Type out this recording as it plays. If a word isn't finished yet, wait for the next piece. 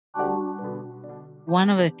one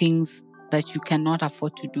of the things that you cannot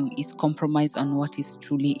afford to do is compromise on what is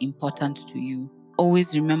truly important to you.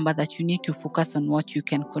 Always remember that you need to focus on what you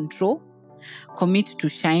can control, commit to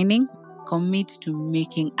shining, commit to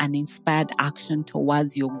making an inspired action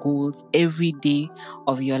towards your goals every day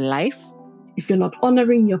of your life. If you're not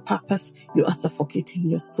honoring your purpose, you are suffocating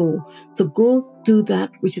your soul. So go do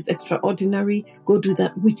that which is extraordinary. Go do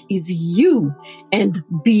that which is you, and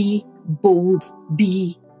be bold,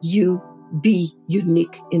 be you, be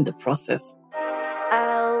unique in the process.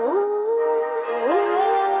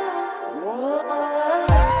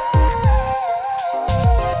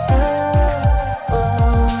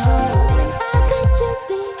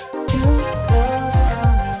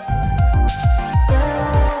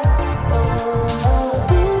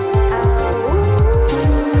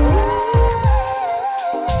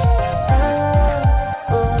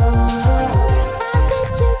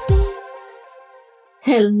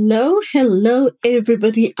 Hello,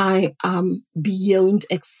 everybody. I am beyond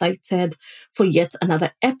excited for yet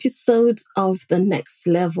another episode of the Next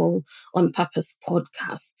Level on Purpose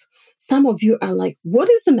podcast. Some of you are like, what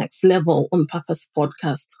is the Next Level on Purpose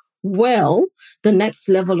podcast? Well, the Next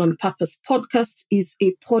Level on Purpose podcast is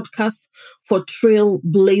a podcast for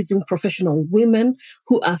trailblazing professional women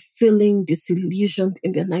who are feeling disillusioned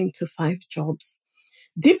in their 9-to-5 jobs.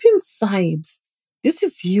 Deep inside, this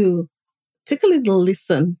is you. Take a little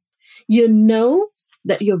listen. You know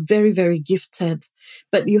that you're very, very gifted,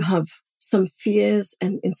 but you have some fears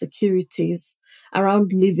and insecurities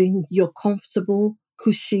around leaving your comfortable,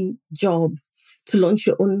 cushy job to launch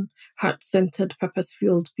your own heart-centered,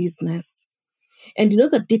 purpose-fueled business. And you know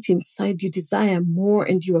that deep inside you desire more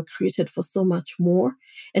and you are created for so much more.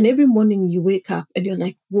 And every morning you wake up and you're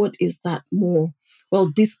like, what is that more? Well,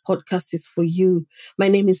 this podcast is for you. My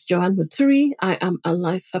name is Joanne Muturi. I am a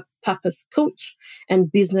life purpose coach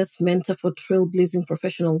and business mentor for trailblazing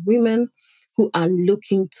professional women who are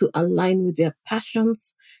looking to align with their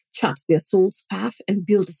passions, chart their soul's path, and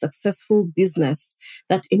build a successful business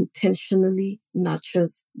that intentionally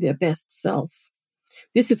nurtures their best self.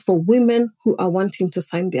 This is for women who are wanting to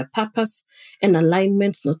find their purpose and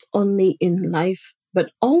alignment not only in life,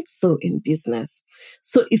 but also in business.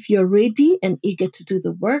 So if you're ready and eager to do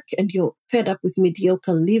the work and you're fed up with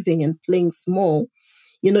mediocre living and playing small,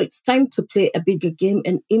 you know, it's time to play a bigger game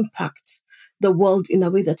and impact the world in a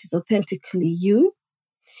way that is authentically you.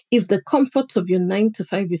 If the comfort of your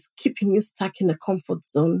 9-to-5 is keeping you stuck in a comfort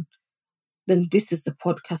zone, then this is the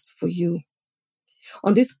podcast for you.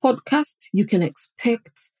 On this podcast, you can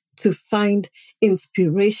expect to find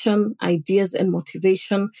inspiration, ideas, and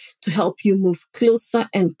motivation to help you move closer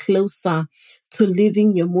and closer to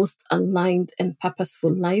living your most aligned and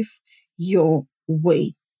purposeful life your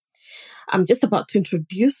way. I'm just about to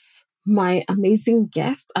introduce my amazing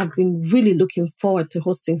guest. I've been really looking forward to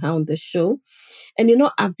hosting her on the show. And you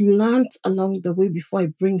know, I've learned along the way before I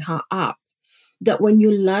bring her up that when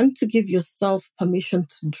you learn to give yourself permission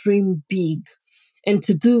to dream big, and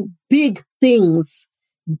to do big things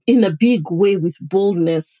in a big way with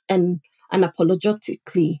boldness and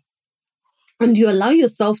unapologetically. And you allow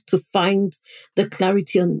yourself to find the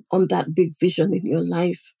clarity on that big vision in your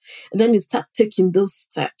life. And then you start taking those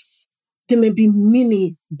steps. There may be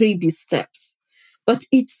many baby steps, but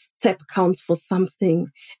each step counts for something.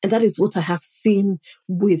 And that is what I have seen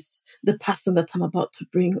with the person that I'm about to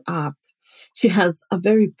bring up. She has a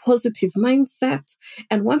very positive mindset.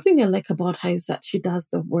 And one thing I like about her is that she does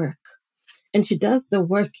the work. And she does the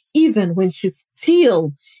work even when she's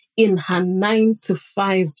still in her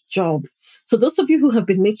 9-to-5 job. So those of you who have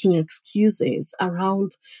been making excuses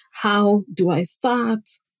around how do I start?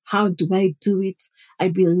 How do I do it? I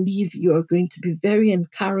believe you are going to be very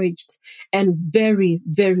encouraged and very,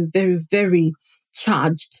 very, very, very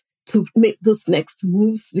charged to make those next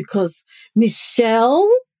moves because Michelle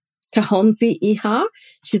Kahonzi Iha,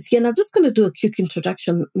 she's here. And I'm just going to do a quick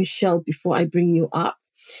introduction, Michelle, before I bring you up.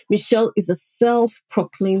 Michelle is a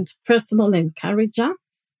self-proclaimed personal encourager.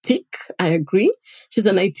 Tick, I agree. She's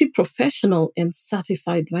an IT professional and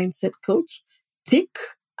certified mindset coach. Tick,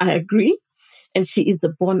 I agree. And she is a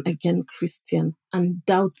born-again Christian,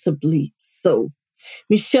 undoubtedly so.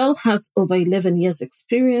 Michelle has over 11 years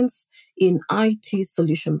experience in IT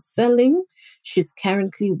solution selling. She's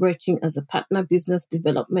currently working as a partner business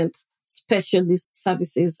development specialist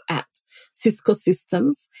services at Cisco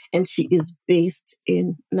Systems, and she is based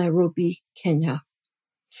in Nairobi, Kenya.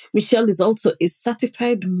 Michelle is also a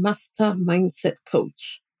certified master mindset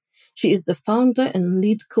coach. She is the founder and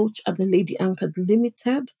lead coach at the Lady Anchored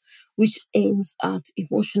Limited, which aims at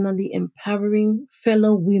emotionally empowering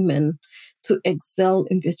fellow women to excel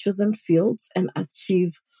in their chosen fields and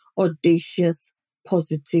achieve audacious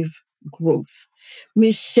positive growth.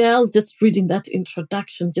 Michelle, just reading that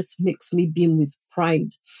introduction just makes me beam with pride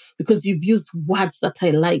because you've used words that I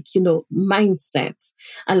like, mindset.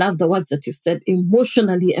 I love the words that you said,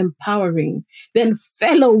 emotionally empowering, then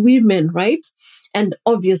fellow women, right? And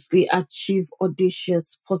obviously achieve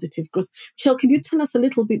audacious positive growth. Michelle, can you tell us a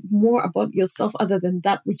little bit more about yourself other than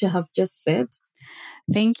that which I have just said?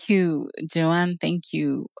 Thank you, Joanne. Thank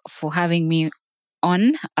you for having me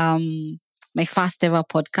on my first ever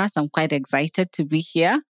podcast. I'm quite excited to be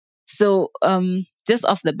here. So, just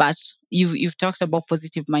off the bat, you've talked about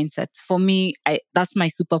positive mindset. For me, that's my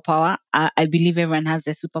superpower. I believe everyone has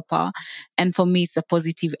their superpower, and for me, it's a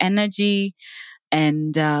positive energy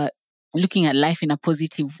and looking at life in a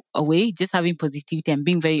positive way. Just having positivity and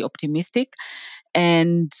being very optimistic,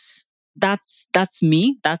 and that's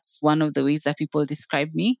me. That's one of the ways that people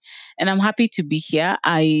describe me, and I'm happy to be here.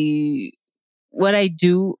 What I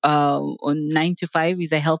do on 9 to 5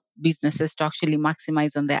 is I help businesses to actually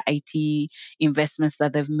maximize on their IT investments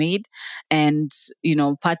that they've made. And,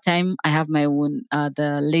 part time, I have my own,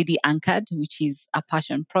 the Lady Anchored, which is a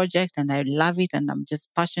passion project, and I love it. And I'm just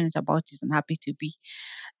passionate about it and happy to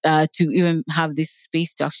even have this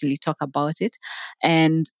space to actually talk about it.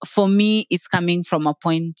 And for me, it's coming from a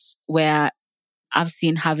point where I've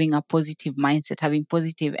seen having a positive mindset, having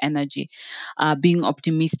positive energy, being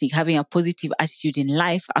optimistic, having a positive attitude in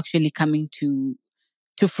life, actually coming to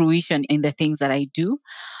fruition in the things that I do.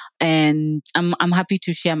 And I'm happy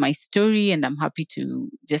to share my story, and I'm happy to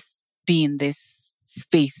just be in this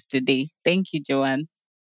space today. Thank you, Joanne.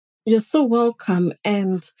 You're so welcome.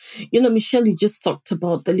 And, Michelle, you just talked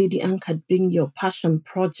about the Lady Anchored being your passion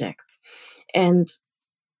project. And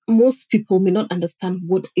most people may not understand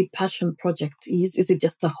what a passion project is. Is it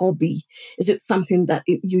just a hobby? Is it something that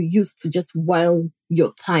you use to just while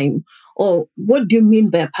your time? Or what do you mean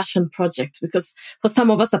by a passion project? Because for some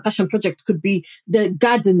of us, a passion project could be the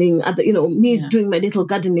gardening at the, me doing my little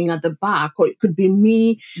gardening at the back, or it could be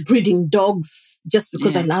me breeding dogs just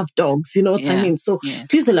because I love dogs. You know what I mean? So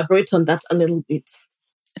please elaborate on that a little bit.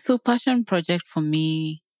 So passion project for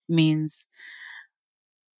me means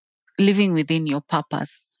living within your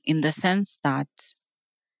purpose in the sense that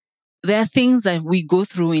there are things that we go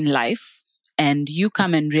through in life, and you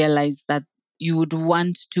come and realize that you would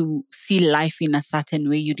want to see life in a certain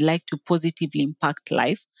way. You'd like to positively impact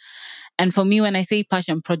life. And for me, when I say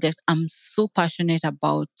passion project, I'm so passionate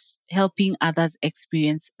about helping others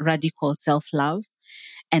experience radical self love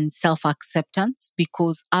and self acceptance,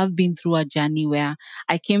 because I've been through a journey where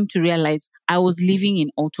I came to realize I was living in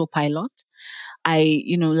autopilot.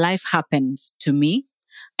 Life happened to me,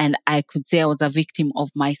 and I could say I was a victim of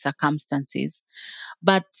my circumstances.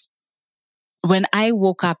 But when I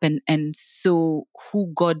woke up and saw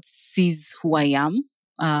who God sees who I am,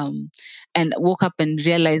 and woke up and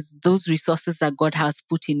realized those resources that God has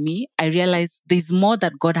put in me, I realized there's more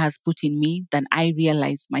that God has put in me than I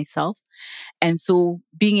realized myself. And so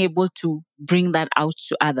being able to bring that out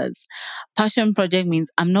to others. Passion project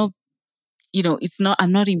means I'm not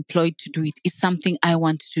employed to do it. It's something I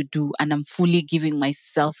want to do, and I'm fully giving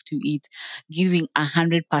myself to it, giving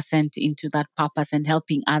 100% into that purpose and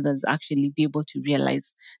helping others actually be able to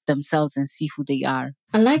realize themselves and see who they are.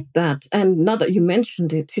 I like that. And now that you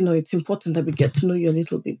mentioned it, it's important that we get to know you a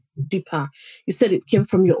little bit deeper. You said it came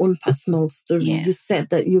from your own personal story. Yes. You said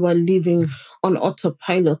that you were living on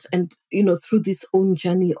autopilot, and, through this own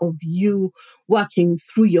journey of you working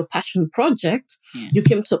through your passion project, you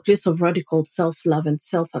came to a place of radical self-love and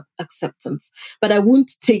self-acceptance. But I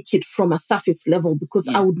won't take it from a surface level because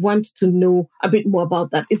I would want to know a bit more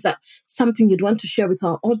about that. Is that something you'd want to share with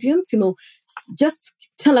our audience? Just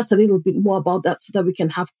tell us a little bit more about that so that we can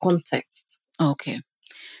have context. Okay.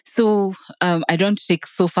 So I don't take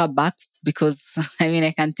so far back because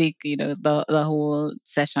I can take the whole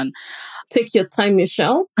session. Take your time,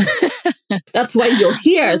 Michelle. That's why you're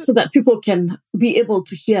here, so that people can be able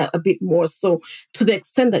to hear a bit more. So to the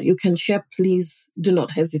extent that you can share, please do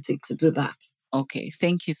not hesitate to do that. Okay,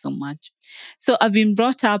 thank you so much. So I've been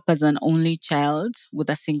brought up as an only child with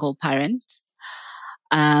a single parent.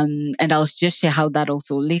 And I'll just share how that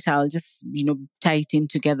also later. I'll just, tie it in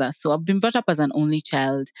together. So I've been brought up as an only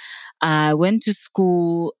child. I went to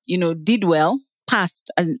school, did well,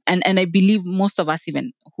 passed. And I believe most of us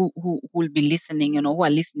even who will be listening, who are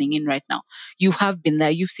listening in right now, you have been there.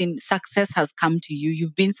 You've seen success has come to you.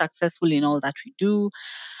 You've been successful in all that we do.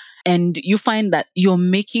 And you find that you're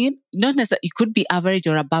making it, not necessarily, it could be average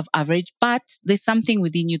or above average, but there's something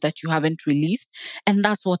within you that you haven't released. And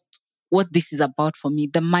that's what this is about for me.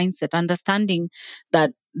 The mindset, understanding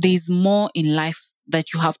that there's more in life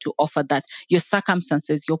that you have to offer, that your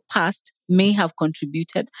circumstances, your past may have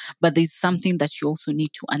contributed, but there's something that you also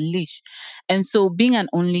need to unleash. And so being an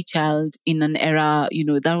only child in an era,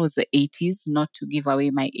 that was the 80s, not to give away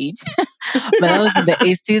my age, but that was in the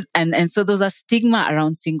 80s. And so there was a stigma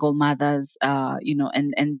around single mothers,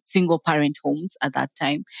 and single parent homes at that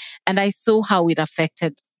time. And I saw how it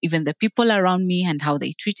affected even the people around me and how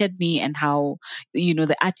they treated me and how,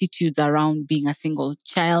 the attitudes around being a single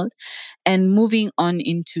child. And moving on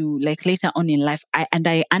into like later on in life,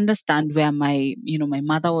 I understand where my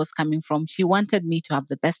mother was coming from. She wanted me to have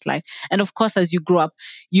the best life. And of course, as you grow up,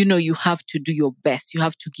 you have to do your best. You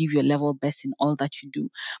have to give your level best in all that you do.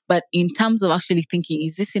 But in terms of actually thinking,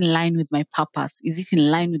 is this in line with my purpose? Is it in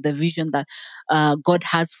line with the vision that God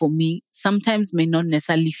has for me? Sometimes may not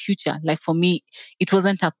necessarily future. Like for me, it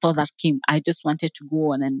wasn't a thought that came. I just wanted to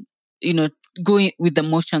go on and, go with the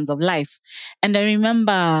motions of life. And I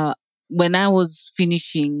remember when I was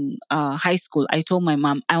finishing high school, I told my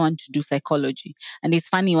mom I want to do psychology. And it's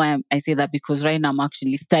funny why I say that, because right now I'm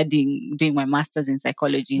actually doing my master's in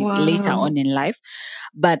psychology later Wow. on in life.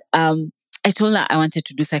 But I told her I wanted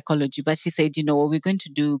to do psychology, but she said, we're going to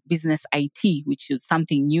do business IT, which is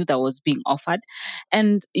something new that was being offered.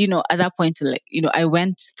 And, at that point, like, I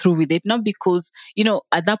went through with it, not because,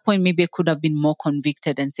 at that point, maybe I could have been more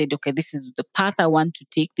convicted and said, okay, this is the path I want to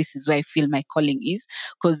take. This is where I feel my calling is.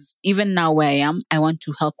 Because even now where I am, I want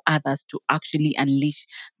to help others to actually unleash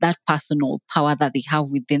that personal power that they have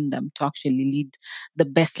within them to actually lead the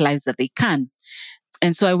best lives that they can.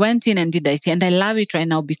 And so I went in and did IT, and I love it right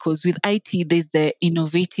now because with IT, there's the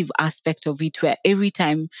innovative aspect of it where every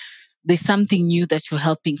time there's something new that you're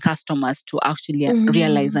helping customers to actually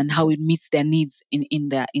realize and how it meets their needs in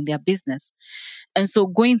their business. And so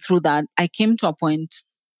going through that, I came to a point.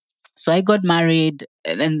 So I got married,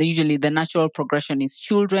 and usually the natural progression is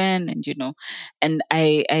children, and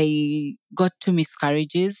I got two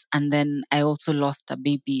miscarriages, and then I also lost a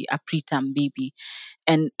baby, a preterm baby.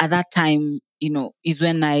 And at that time, is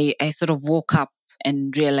when I sort of woke up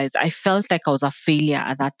and realized I felt like I was a failure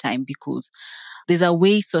at that time, because there's a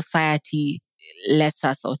way society lets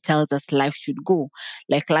us or tells us life should go.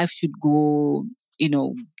 Like life should go,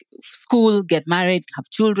 school, get married, have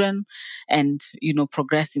children, and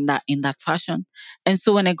progress in that fashion. And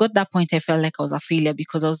so when I got that point, I felt like I was a failure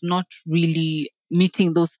because I was not really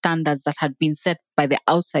meeting those standards that had been set by the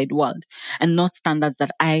outside world, and not standards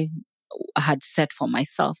that I had set for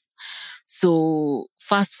myself. So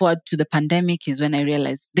fast forward to the pandemic is when I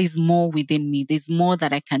realized there's more within me. There's more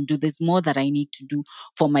that I can do. There's more that I need to do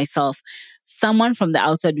for myself. Someone from the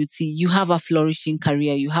outside would see you have a flourishing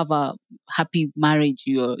career, you have a happy marriage,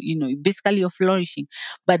 basically you're flourishing.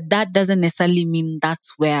 But that doesn't necessarily mean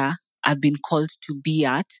that's where I've been called to be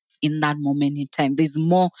at in that moment in time. There's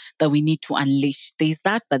more that we need to unleash. There's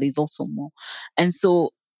that, but there's also more. And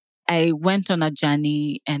so I went on a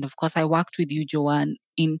journey, and of course I worked with you, Joanne,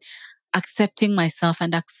 in accepting myself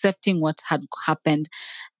and accepting what had happened,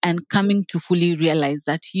 and coming to fully realize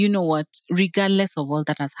that, what, regardless of all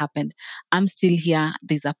that has happened, I'm still here.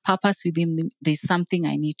 There's a purpose within me. There's something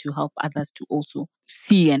I need to help others to also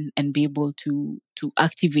see and be able to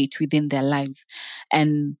activate within their lives.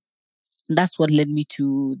 And that's what led me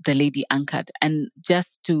to the Lady Anchored. And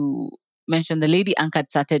just to mention, the Lady Anchored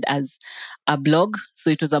started as a blog. So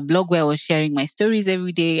it was a blog where I was sharing my stories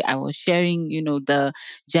every day. I was sharing, the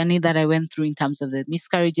journey that I went through in terms of the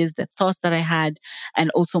miscarriages, the thoughts that I had,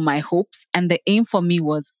 and also my hopes. And the aim for me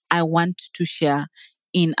was I want to share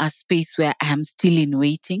in a space where I am still in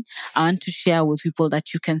waiting. I want to share with people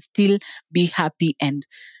that you can still be happy and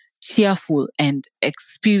cheerful and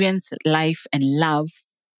experience life and love,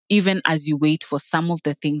 even as you wait for some of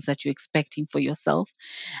the things that you're expecting for yourself.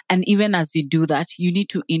 And even as you do that, you need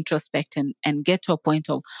to introspect and get to a point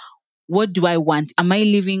of, what do I want? Am I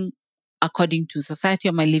living according to society?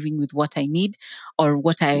 Am I living with what I need, or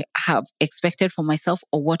what I have expected for myself,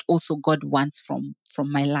 or what also God wants from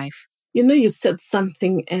my life? You said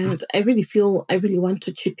something, and I really feel I really want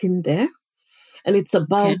to chip in there. And it's Okay.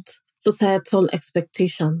 about societal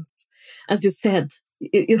expectations. As you said,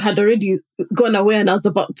 you had already gone away, and I was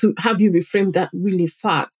about to have you reframe that really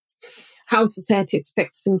fast. How society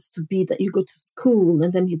expects things to be, that you go to school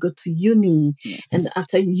and then you go to uni, and Yes.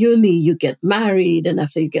 after uni you get married, and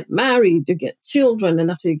after you get married you get children, and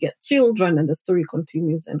after you get children, and the story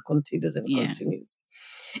continues and continues and Yeah. continues.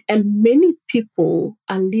 And many people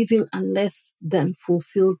are living a less than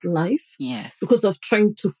fulfilled life Yes. because of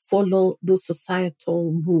trying to follow those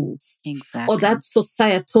societal rules or Exactly. that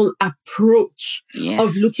societal approach of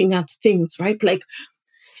Yes. looking at things, right? Like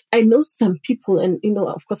I know some people, and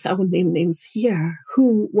of course, I will name names here,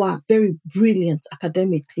 who were very brilliant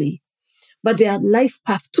academically, but their life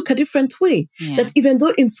path took a different way. Yeah. That even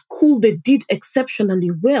though in school they did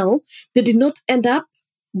exceptionally well, they did not end up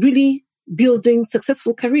really building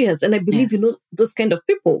successful careers. And I believe Yes. those kind of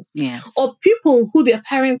people. Yes. Or people who their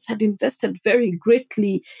parents had invested very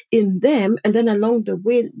greatly in them, and then along the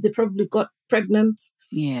way they probably got pregnant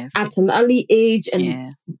Yes. at an early age, and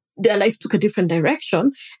Yeah. their life took a different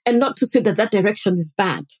direction. And not to say that that direction is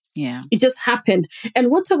bad. Yeah. It just happened.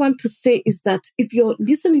 And what I want to say is that if you're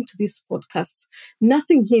listening to this podcast,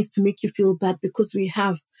 nothing here is to make you feel bad, because we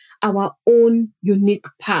have our own unique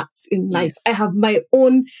paths in life. Yes. I have my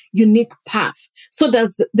own unique path. So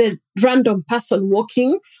does the random person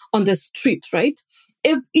walking on the street, right?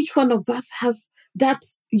 If each one of us has that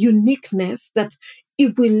uniqueness that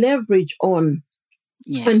if we leverage on,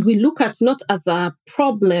 Yes. and we look at not as a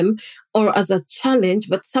problem or as a challenge,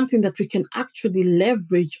 but something that we can actually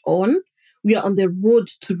leverage on, we are on the road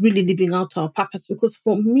to really living out our purpose. Because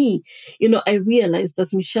for me, I realized,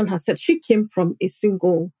 as Michelle has said, she came from a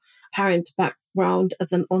single parent background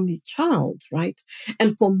as an only child, right?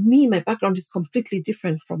 And for me, my background is completely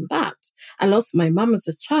different from that. I lost my mom as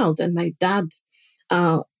a child, and my dad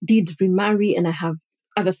did remarry, and I have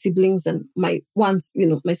other siblings, and my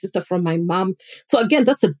sister from my mom. So again,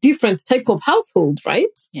 that's a different type of household,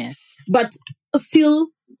 right? Yes. But still,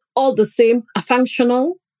 all the same, a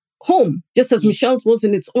functional home, just as Yes. Michelle's was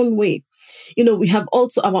in its own way. We have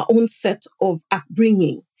also our own set of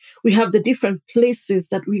upbringing. We have the different places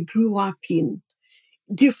that we grew up in,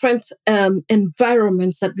 different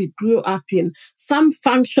environments that we grew up in, some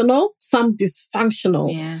functional, some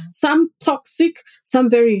dysfunctional, Yeah. some toxic, some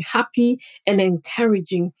very happy and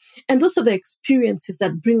encouraging. And those are the experiences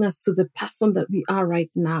that bring us to the person that we are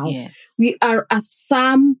right now. Yes. We are a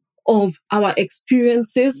sum of our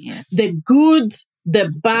experiences, Yes. the good, the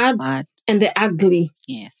bad, and the ugly.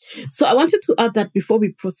 Yes. So I wanted to add that before we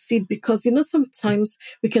proceed, because sometimes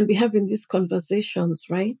we can be having these conversations,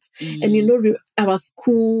 right? And our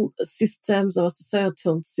school systems, our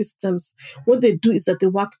societal systems, what they do is that they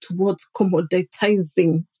work towards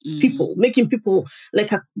commoditizing people, making people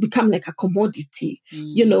become like a commodity.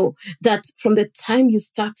 That from the time you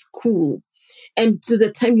start school and to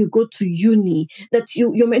the time you go to uni, that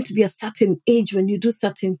you're meant to be a certain age when you do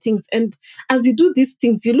certain things. And as you do these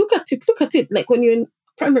things, you look at it like when you're in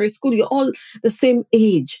primary school, you're all the same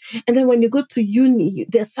age. And then when you go to uni,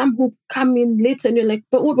 there's some who come in later and you're like,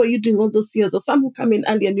 but what were you doing all those years? Or some who come in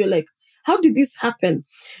early and you're like, how did this happen?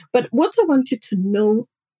 But what I want you to know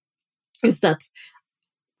is that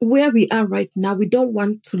where we are right now, we don't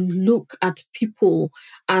want to look at people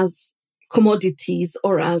as commodities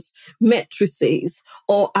or as matrices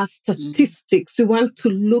or as statistics. We want to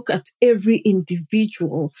look at every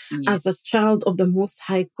individual as a child of the Most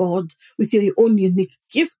High God, with your own unique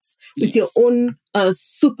gifts, with your own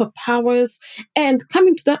superpowers, and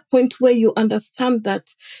coming to that point where you understand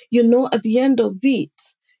that, at the end of it,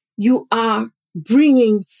 you are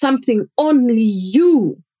bringing something only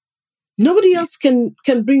you. Nobody else can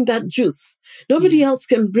bring that juice. Nobody else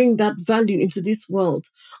can bring that value into this world.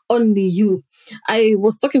 Only you. I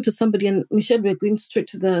was talking to somebody, and Michelle, we're going straight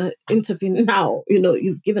to the interview now.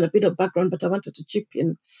 You've given a bit of background, but I wanted to chip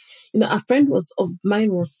in. A friend of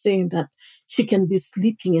mine was saying that she can be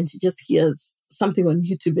sleeping and she just hears something on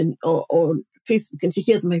YouTube or Facebook, and she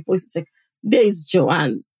hears my voice. It's like, there is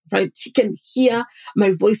Joanne, right? She can hear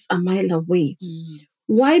my voice a mile away.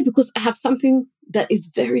 Why? Because I have something that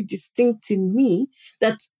is very distinct in me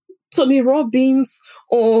that Tony Robbins,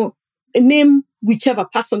 or name whichever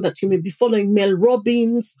person that you may be following, Mel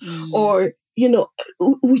Robbins, or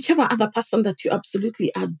whichever other person that you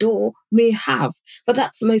absolutely adore may have. But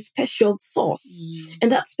that's my special sauce.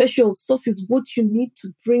 And that special sauce is what you need to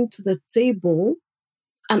bring to the table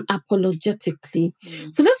unapologetically.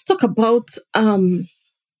 So let's talk about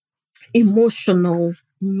emotional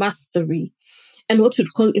mastery and what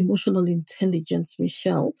we'd call emotional intelligence,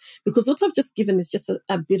 Michelle. Because what I've just given is just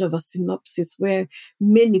a bit of a synopsis where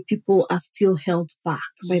many people are still held back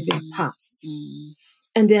by their past.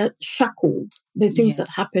 And they're shackled by things that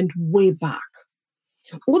happened way back.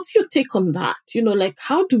 What's your take on that?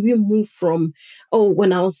 How do we move from,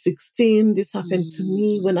 when I was 16, this happened to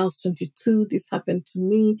me. When I was 22, this happened to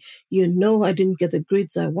me. I didn't get the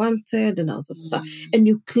grades I wanted and I was a star. And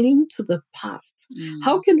you cling to the past.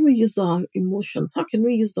 How can we use our emotions? How can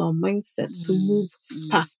we use our mindset to move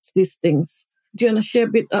past these things? Do you want to share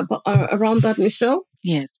a bit around that, Michelle?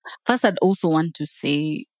 Yes. First, I'd also want to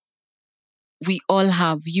say we all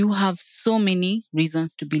have. You have so many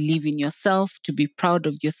reasons to believe in yourself, to be proud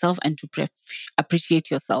of yourself, and to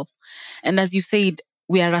appreciate yourself. And as you said,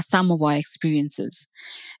 we are a sum of our experiences.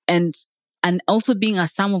 And also being a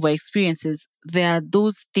sum of our experiences, there are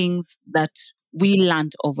those things that we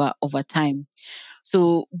learned over time.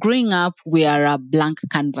 So growing up, we are a blank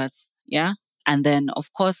canvas. Yeah. And then,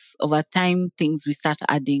 of course, over time, things we start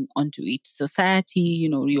adding onto it. Society,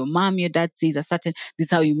 your mom, your dad says a certain, this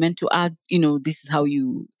is how you meant to act. This is how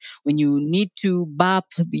you, when you need to burp,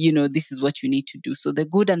 this is what you need to do. So the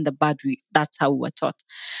good and the bad, that's how we were taught.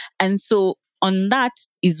 And so on that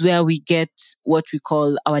is where we get what we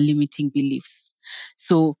call our limiting beliefs.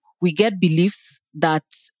 So we get beliefs that,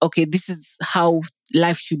 okay, this is how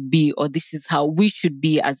life should be, or this is how we should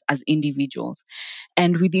be as individuals.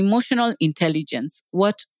 And with emotional intelligence,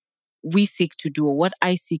 what we seek to do, or what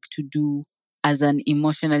I seek to do as an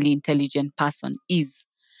emotionally intelligent person, is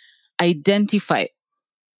identify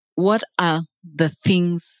what are the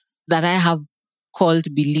things that I have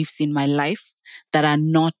called beliefs in my life that are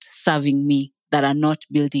not serving me, that are not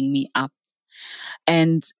building me up.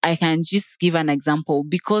 And I can just give an example.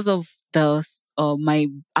 Because of the my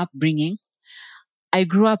upbringing, I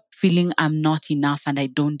grew up feeling I'm not enough and I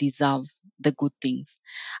don't deserve the good things.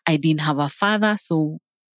 I didn't have a father, so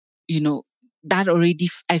you know that already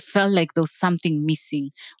I felt like there was something missing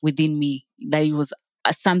within me, that it was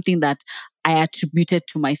something that I attributed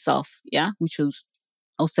to myself, yeah, which was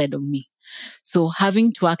outside of me. So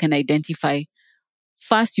having to work and identify,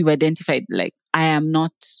 first you've identified, like, I am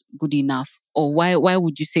not good enough, or why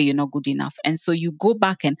would you say you're not good enough? And so you go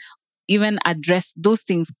back and even address those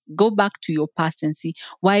things. Go back to your past and see,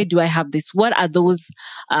 why do I have this? What are those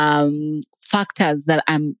factors that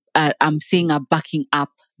I'm saying are backing up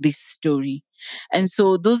this story? And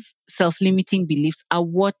so those self-limiting beliefs are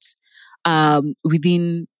what,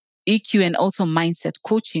 within EQ and also mindset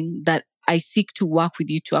coaching, that I seek to work with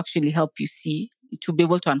you to actually help you see, to be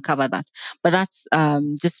able to uncover that. But that's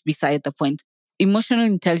just beside the point. Emotional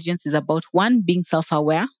intelligence is about, one, being self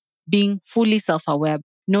aware, being fully self aware,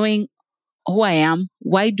 knowing who I am,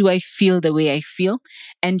 why do I feel the way I feel?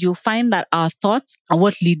 And you'll find that our thoughts are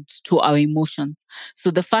what leads to our emotions. So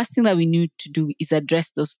the first thing that we need to do is address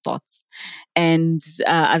those thoughts. And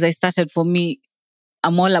as I started, for me,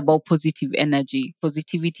 I'm all about positive energy,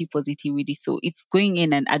 positivity, positivity. So it's going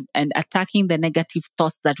in and attacking the negative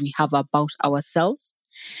thoughts that we have about ourselves,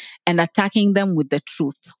 and attacking them with the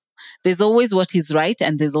truth. There's always what is right,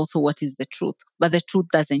 and there's also what is the truth. But the truth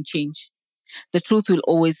doesn't change. The truth will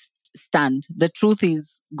always stand. The truth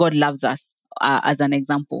is, God loves us, as an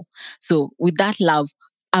example. So with that love,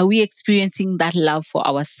 are we experiencing that love for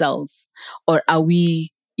ourselves? Or are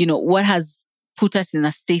we, what has put us in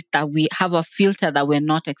a state that we have a filter that we're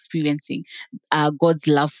not experiencing God's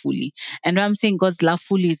love fully? And why I'm saying God's love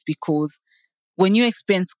fully is because when you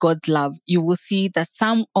experience God's love, you will see that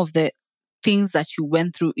some of the things that you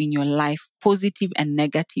went through in your life, positive and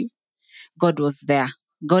negative, God was there.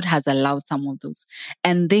 God has allowed some of those.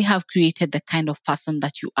 And they have created the kind of person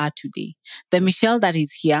that you are today. The Michelle that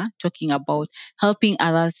is here talking about helping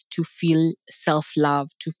others to feel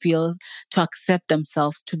self-love, to accept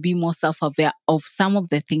themselves, to be more self-aware of some of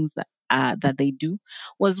the things that they do,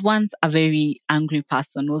 was once a very angry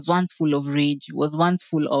person, was once full of rage, was once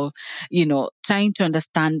full of, trying to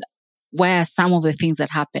understand why are some of the things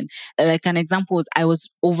that happen. Like an example was, I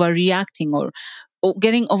was overreacting, or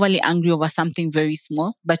getting overly angry over something very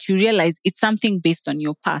small, but you realize it's something based on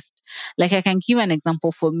your past. Like, I can give an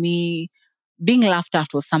example. For me, being laughed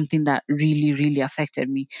at was something that really, really affected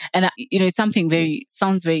me. And, it's something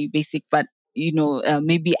sounds very basic, but,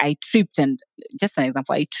 maybe I tripped, and just an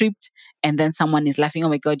example, I tripped and then someone is laughing, oh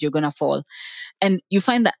my God, you're going to fall. And you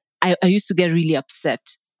find that I used to get really upset.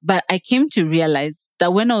 But I came to realize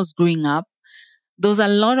that when I was growing up, there was a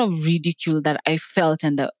lot of ridicule that I felt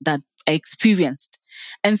and that I experienced.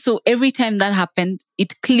 And so every time that happened,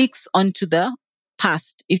 it clicks onto the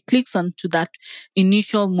past. It clicks onto that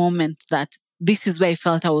initial moment that this is where I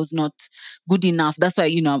felt I was not good enough. That's why,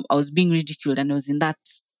 I was being ridiculed and I was in that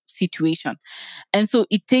situation. And so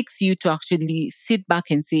it takes you to actually sit back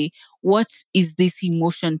and say, what is this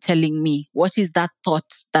emotion telling me? What is that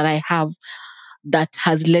thought that I have that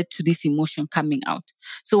has led to this emotion coming out?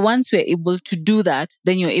 So once we're able to do that,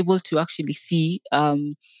 then you're able to actually see,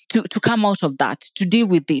 to come out of that, to deal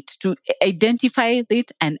with it, to identify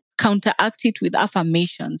it and counteract it with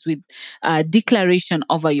affirmations, with declaration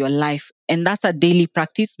over your life. And that's a daily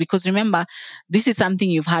practice, because remember, this is something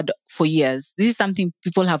you've had for years. This is something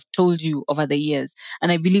people have told you over the years.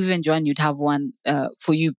 And I believe, even Joanne, you'd have one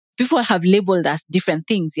for you. people have labeled us different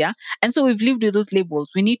things, yeah. And so we've lived with those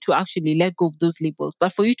labels. We need to actually let go of those labels.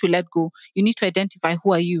 But for you to let go, you need to identify,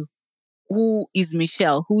 who are you? Who is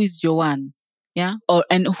Michelle? Who is Joanne? Yeah. Or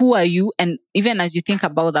and who are you? And even as you think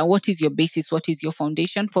about that, what is your basis? What is your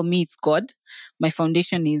foundation? For me, it's God. My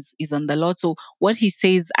foundation is on the Lord. So what He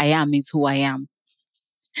says I am is who I am,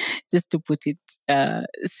 just to put it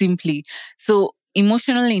simply. So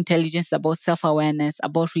emotional intelligence is about self-awareness,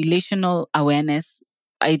 about relational awareness,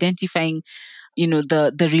 identifying,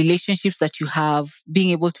 the relationships that you have,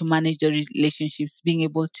 being able to manage the relationships, being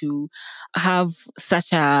able to have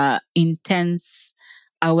such a intense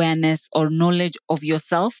awareness or knowledge of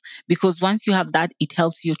yourself, because once you have that, it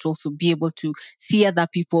helps you to also be able to see other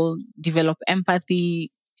people, develop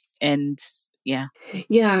empathy, and yeah.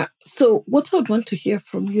 Yeah. So, what I would want to hear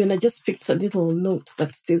from you, and I just picked a little note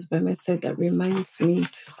that stays by my side that reminds me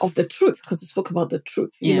of the truth, because you spoke about the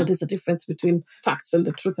truth. Yeah. There's a difference between facts and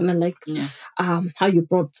the truth, and I like Yeah. how you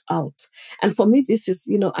brought out. And for me, this is,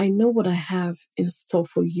 I know what I have in store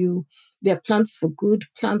for you. They are plans for good,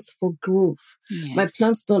 plans for growth. My Yes.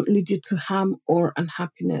 plans don't lead you to harm or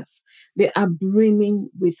unhappiness. They are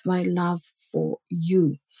brimming with my love for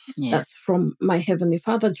you. Yes. That's from my Heavenly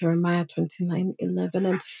Father, Jeremiah 29:11.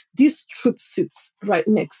 And this truth sits right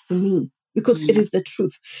next to me because it Mm. is the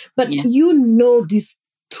truth. But Yeah. these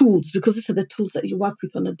tools because these are the tools that you work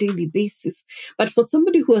with on a daily basis. But for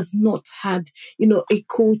somebody who has not had, a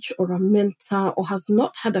coach or a mentor or has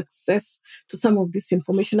not had access to some of this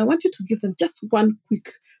information, I want you to give them just one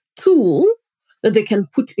quick tool that they can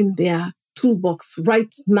put in their toolbox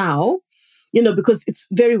right now, because it's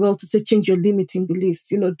very well to say change your limiting beliefs,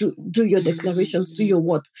 do your declarations, do Mm. your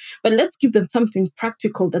what. But let's give them something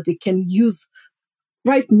practical that they can use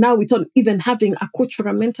right now without even having a coach or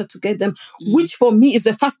a mentor to guide them, Mm. which for me is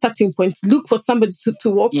a fast starting point. Look for somebody to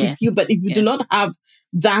work with you. Yes. But if you do Yes. not have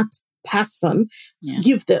that person, Yeah.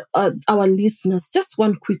 give our listeners just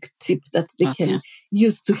one quick tip that they Okay. can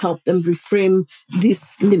use to help them reframe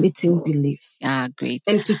these limiting beliefs Great.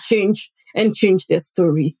 and to change their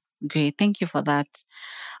story. Great. Thank you for that.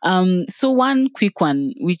 So one quick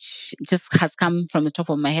one, which just has come from the top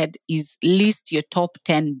of my head, is list your top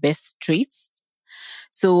 10 best traits.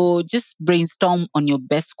 So just brainstorm on your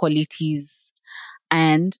best qualities.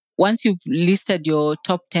 And once you've listed your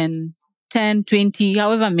top 10, 10, 20,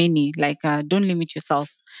 however many, don't limit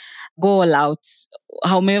yourself. Go all out,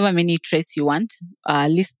 however many traits you want,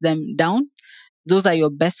 list them down. Those are your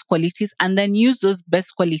best qualities, and then use those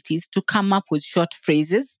best qualities to come up with short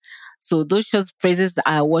phrases. So those short phrases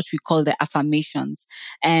are what we call the affirmations.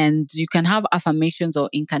 And you can have affirmations or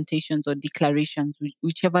incantations or declarations,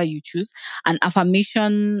 whichever you choose. An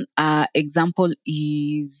affirmation example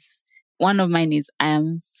is, one of mine is, I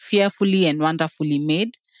am fearfully and wonderfully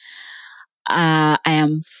made. I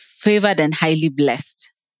am favored and highly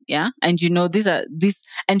blessed. Yeah. And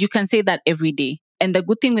and you can say that every day. And the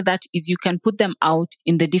good thing with that is you can put them out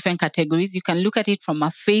in the different categories. You can look at it from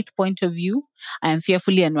a faith point of view. I am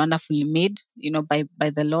fearfully and wonderfully made, by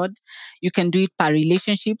the Lord. You can do it per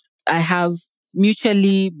relationships. I have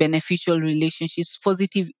mutually beneficial relationships,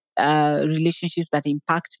 positive relationships that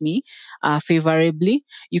impact me favorably.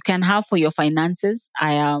 You can have for your finances.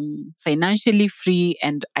 I am financially free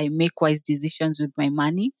and I make wise decisions with my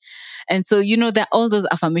money. And so, there are all those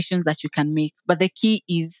affirmations that you can make. But the key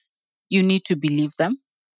is you need to believe them.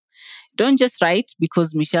 Don't just write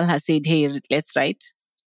because Michelle has said, hey, let's write.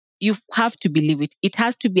 You have to believe it. It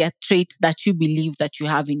has to be a trait that you believe that you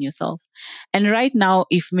have in yourself. And right now,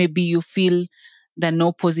 if maybe you feel there are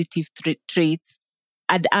no positive traits,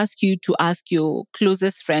 I'd ask you to ask your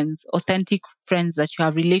closest friends, authentic friends that you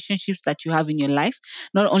have, relationships that you have in your life,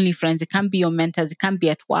 not only friends, it can be your mentors, it can be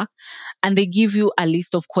at work, and they give you a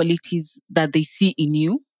list of qualities that they see in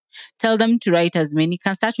you. Tell them to write as many,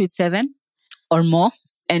 can start with 7 or more.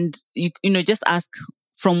 And just ask,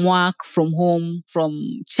 from work, from home,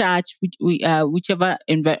 from church, whichever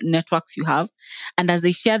networks you have. And as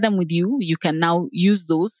they share them with you, you can now use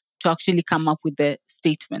those to actually come up with the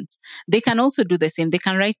statements. They can also do the same. They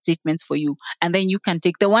can write statements for you, and then you can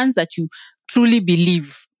take the ones that you truly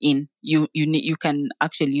believe in. You can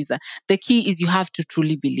actually use that. The key is you have to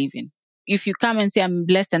truly believe in. If you come and say, I'm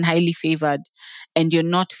blessed and highly favored, and you're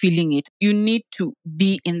not feeling it, you need to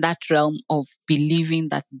be in that realm of believing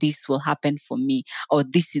that this will happen for me, or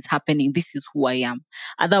this is happening, this is who I am.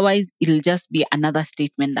 Otherwise, it'll just be another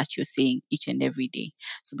statement that you're saying each and every day.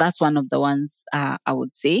 So that's one of the ones I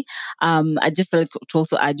would say. I just like to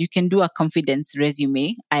also add, you can do a confidence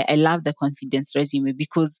resume. I love the confidence resume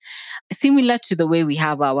because similar to the way we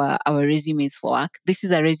have our resumes for work, this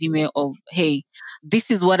is a resume of, hey,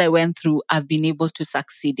 this is what I went through through, I've been able to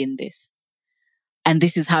succeed in this. And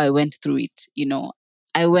this is how I went through it.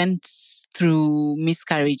 I went through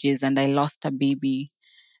miscarriages and I lost a baby.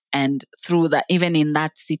 And through that, even in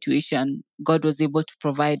that situation, God was able to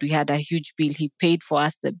provide. We had a huge bill. He paid for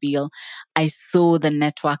us the bill. I saw the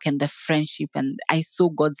network and the friendship, and I saw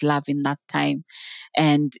God's love in that time.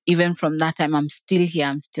 And even from that time, I'm still here.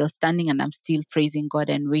 I'm still standing and I'm still praising God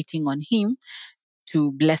and waiting on Him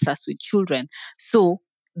to bless us with children. So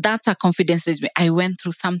that's a confidence that I went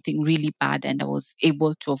through something really bad and I was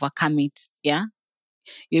able to overcome it. Yeah.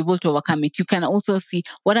 You're able to overcome it. You can also see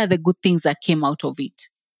what are the good things that came out of it.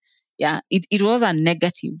 Yeah. It was a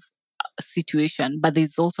negative situation, but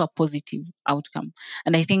there's also a positive outcome.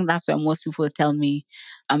 And I think that's why most people tell me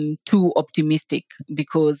I'm too optimistic,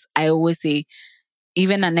 because I always say,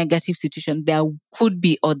 even a negative situation, there could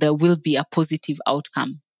be or there will be a positive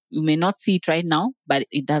outcome. You may not see it right now, but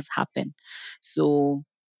it does happen. So,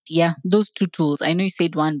 yeah, those two tools. I know you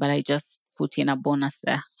said one, but I just put in a bonus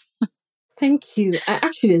there. Thank you. I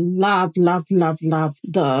actually love, love, love, love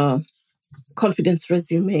the confidence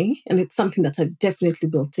resume, and it's something that I definitely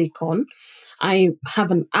will take on. I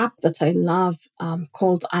have an app that I love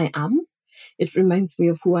called I Am. It reminds me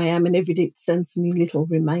of who I am, and every day it sends me little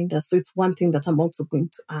reminders. So it's one thing that I'm also going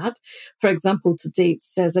to add. For example, today it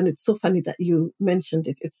says, and it's so funny that you mentioned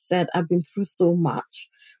it, it said, I've been through so much,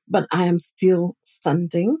 but I am still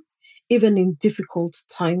standing. Even in difficult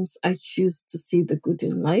times, I choose to see the good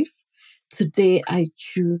in life. Today, I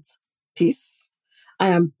choose peace. I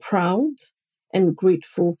am proud and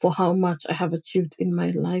grateful for how much I have achieved in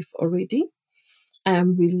my life already. I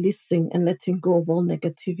am releasing and letting go of all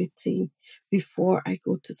negativity before I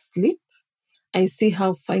go to sleep. I see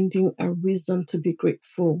how finding a reason to be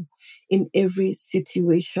grateful in every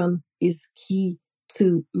situation is key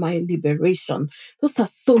to my liberation. Those are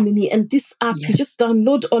so many. And this app you just Yes.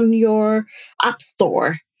 download on your app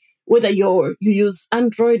store, whether you use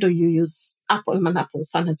Android or you use Apple. I'm an Apple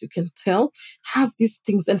fan, as you can tell. Have these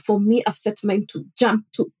things. And for me, I've set mine to jump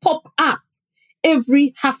to pop up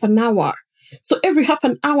every half an hour. So every half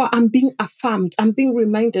an hour, I'm being affirmed. I'm being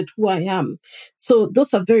reminded who I am. So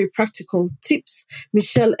those are very practical tips,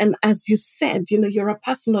 Michelle. And as you said, you're a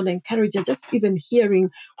personal encourager. Just even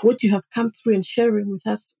hearing what you have come through and sharing with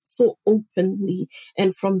us so openly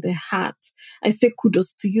and from the heart, I say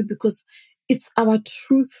kudos to you, because it's our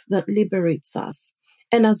truth that liberates us.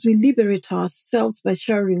 And as we liberate ourselves by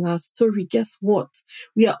sharing our story, guess what?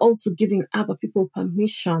 We are also giving other people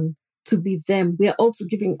permission to be them. We are also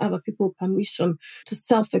giving other people permission to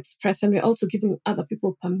self express, and we're also giving other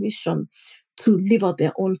people permission to live out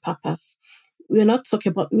their own purpose. We're not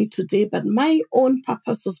talking about me today, but my own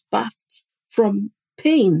purpose was birthed from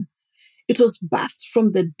pain. It was birthed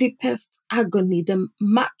from the deepest agony, the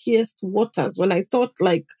murkiest waters, when I thought,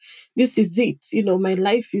 like, this is it, my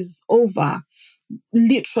life is over.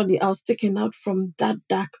 Literally, I was taken out from that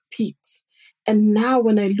dark pit. And now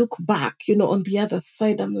when I look back, on the other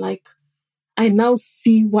side, I'm like, I now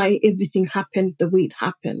see why everything happened the way it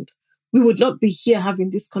happened. We would not be here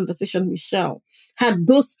having this conversation, Michelle, had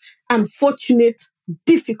those unfortunate,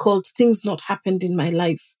 difficult things not happened in my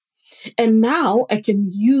life. And now I can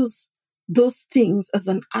use those things as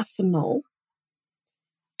an arsenal.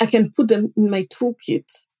 I can put them in my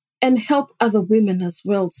toolkit and help other women as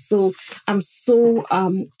well. So I'm so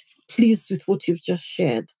pleased with what you've just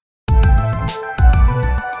shared.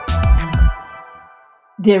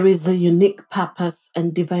 There is a unique purpose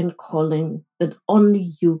and divine calling that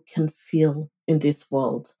only you can feel in this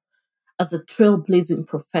world. As a trailblazing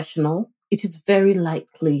professional, it is very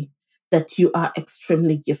likely that you are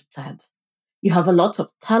extremely gifted. You have a lot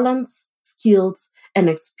of talents, skills, and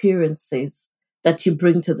experiences that you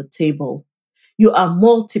bring to the table. You are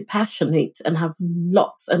multi passionate and have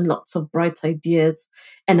lots and lots of bright ideas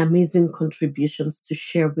and amazing contributions to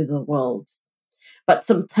share with the world. But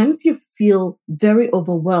sometimes you feel very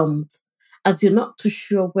overwhelmed as you're not too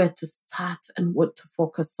sure where to start and what to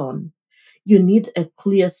focus on. You need a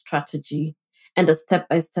clear strategy and a step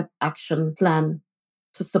by step action plan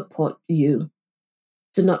to support you.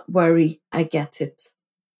 Do not worry, I get it.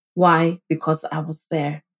 Why? Because I was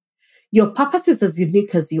there. Your purpose is as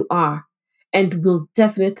unique as you are and will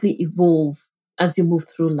definitely evolve as you move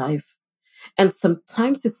through life. And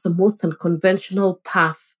sometimes it's the most unconventional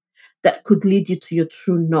path that could lead you to your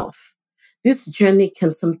true north. This journey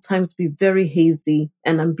can sometimes be very hazy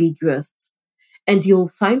and ambiguous, and you'll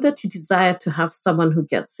find that you desire to have someone who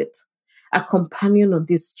gets it, a companion on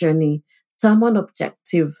this journey, someone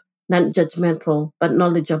objective, non judgmental, but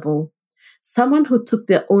knowledgeable, someone who took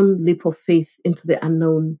their own leap of faith into the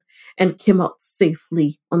unknown and came out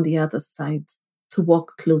safely on the other side. to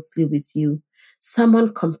work closely with you.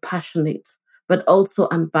 Someone compassionate, but also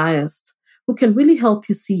unbiased, who can really help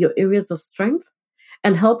you see your areas of strength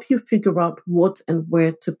and help you figure out what and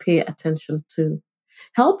where to pay attention to.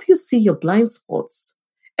 Help you see your blind spots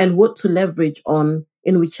and what to leverage on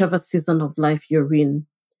in whichever season of life you're in.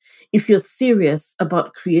 If you're serious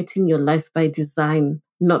about creating your life by design,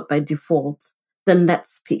 not by default, then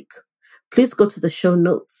let's speak. Please go to the show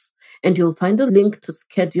notes and you'll find a link to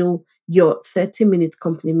schedule your 30-minute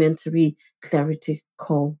complimentary clarity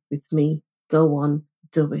call with me. Go on,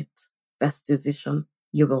 do it. Best decision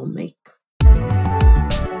you will make.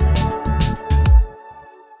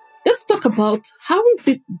 Let's talk about how is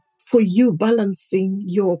it for you balancing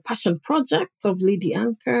your passion project of Lady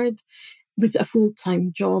Anchored with a full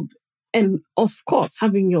time job. And of course,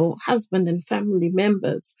 having your husband and family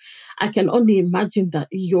members. I can only imagine that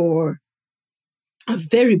you're a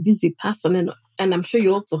very busy person, and I'm sure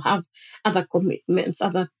you also have other commitments,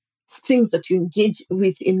 other things that you engage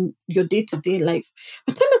with in your day to day life.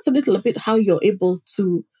 But tell us a little bit how you're able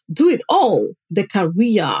to do it all: the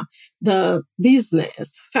career, the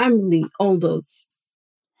business, family, all those.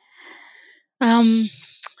 Um,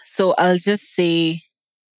 so I'll just say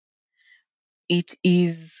it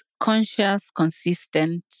is conscious,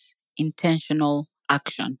 consistent, intentional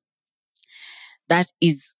action. That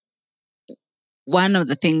is one of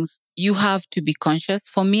the things you have to be conscious.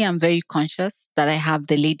 For me, I'm very conscious that I have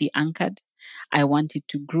the Lady Anchored. I want it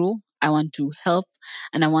to grow. I want to help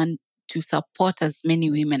and I want to support as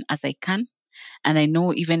many women as I can. And I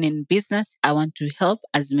know even in business, I want to help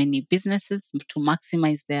as many businesses to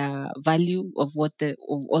maximize their value of of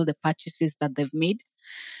all the purchases that they've made.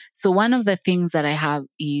 So one of the things that I have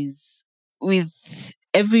is with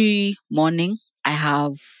every morning, I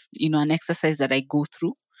have, an exercise that I go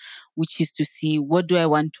through, which is to see what do I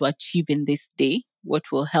want to achieve in this day?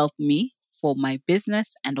 What will help me for my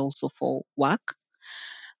business and also for work?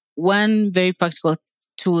 One very practical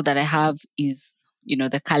tool that I have is,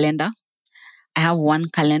 the calendar. I have one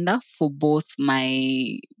calendar for both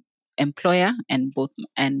my employer and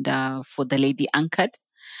for the Lady Anchored.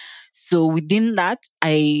 So within that,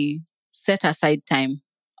 I set aside time.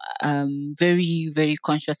 Very, very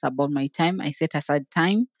conscious about my time. I set aside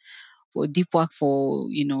time for deep work for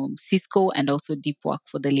Cisco and also deep work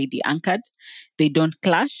for the Lady Anchored. They don't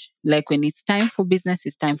clash. Like when it's time for business,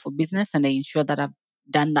 it's time for business, and I ensure that I've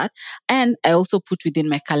done that. And I also put within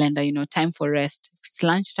my calendar, time for rest. If it's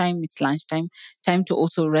lunchtime, it's lunchtime. Time to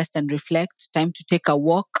also rest and reflect. Time to take a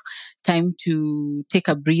walk. Time to take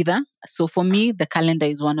a breather. So for me, the calendar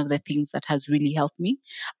is one of the things that has really helped me.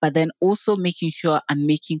 But then also making sure I'm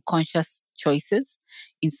making conscious choices,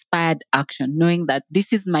 inspired action, knowing that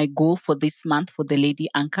this is my goal for this month for the Lady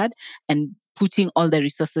Anchored and putting all the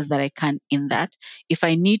resources that I can in that. If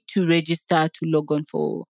I need to register to log on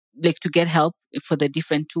for like to get help for the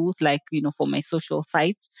different tools, like, for my social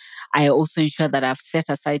sites, I also ensure that I've set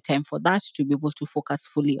aside time for that to be able to focus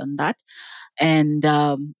fully on that. And,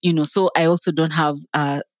 so I also don't have,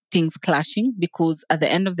 things clashing because at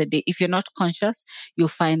the end of the day, if you're not conscious, you'll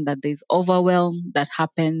find that there's overwhelm that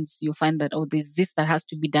happens. You'll find that, oh, there's this that has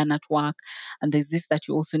to be done at work and there's this that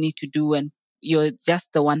you also need to do. And you're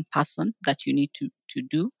just the one person that you need to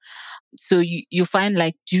do. So you find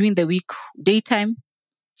like during the week, daytime,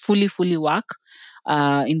 fully work.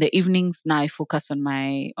 In the evenings now I focus on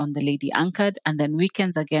the Lady Anchored, and then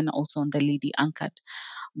weekends again also on the Lady Anchored,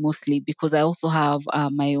 mostly because I also have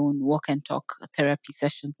my own walk and talk therapy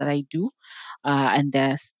sessions that I do, and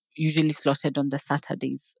they're usually slotted on the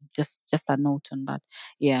Saturdays. Just a note on that.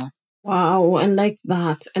 Yeah. Wow, I like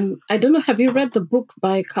that. And I don't know, have you read the book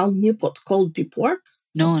by Cal Newport called Deep Work?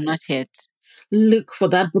 No, not yet. Look for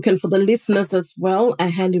that book. And for the listeners as well, I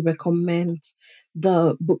highly recommend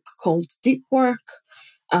the book called Deep Work.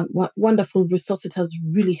 What wonderful resource. It has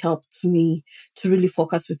really helped me to really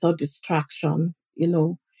focus without distraction,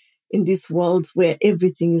 in this world where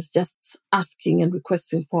everything is just asking and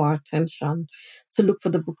requesting for our attention. So look for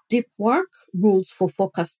the book Deep Work: Rules for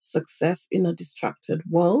Focused Success in a Distracted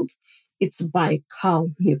World. It's by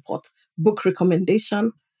Carl Newport. Book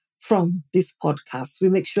recommendation from this podcast. We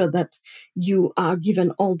make sure that you are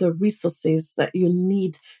given all the resources that you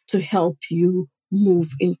need to help you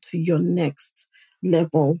move into your next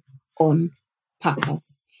level on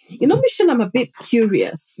purpose. Michelle, I'm a bit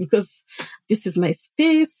curious because this is my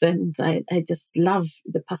space and I just love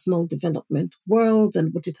the personal development world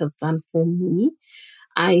and what it has done for me.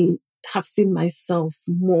 I have seen myself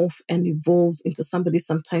morph and evolve into somebody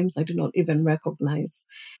sometimes I do not even recognize.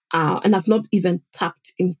 And I've not even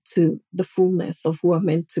tapped into the fullness of who I'm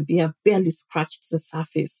meant to be. I've barely scratched the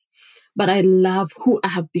surface. But I love who I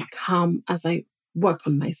have become as I work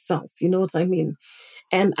on myself. You know what I mean?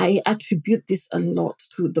 And I attribute this a lot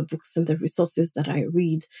to the books and the resources that I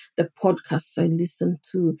read, the podcasts I listen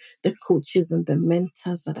to, the coaches and the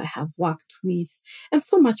mentors that I have worked with, and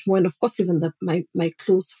so much more. And of course, even my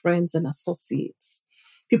close friends and associates,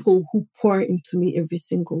 people who pour into me every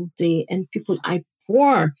single day, and people I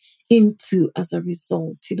pour into as a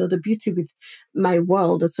result. You know, the beauty with my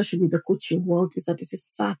world, especially the coaching world, is that it is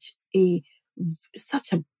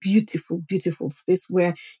such a beautiful, beautiful space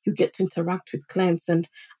where you get to interact with clients, and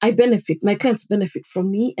my clients benefit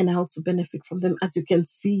from me, and I also benefit from them, as you can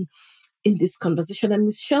see in this conversation. And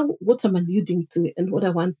Michelle, what I'm alluding to and what I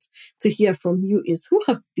want to hear from you is, who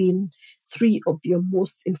have been three of your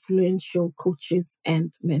most influential coaches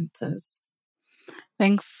and mentors?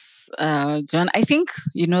 Thanks, John. I think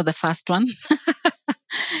you know the first one.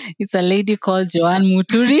 It's a lady called Joanne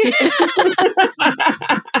Muturi.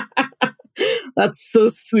 That's so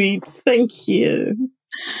sweet. Thank you.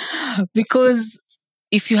 Because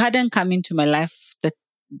if you hadn't come into my life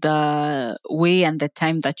the way and the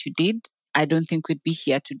time that you did, I don't think we'd be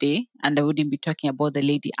here today, and I wouldn't be talking about the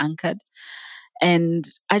lady anchored. And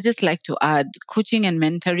I just like to add, coaching and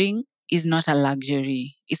mentoring is not a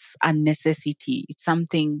luxury. It's a necessity. It's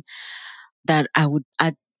something that I would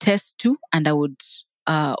attest to, and I would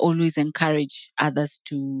always encourage others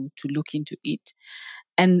to look into it.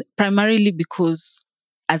 And primarily because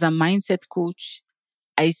as a mindset coach,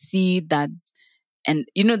 I see that, and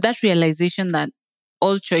that realization that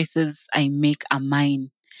all choices I make are mine,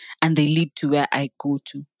 and they lead to where I go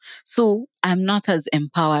to. So I'm not as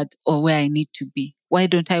empowered or where I need to be. Why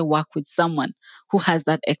don't I work with someone who has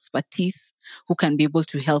that expertise, who can be able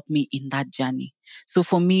to help me in that journey? So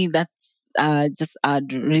for me, that's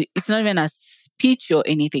it's not even a speech or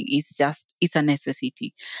anything. It's a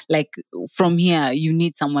necessity. Like, from here, you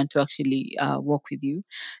need someone to actually work with you.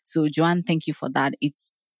 So Joanne, thank you for that.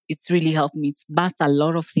 It's really helped me. It's birthed a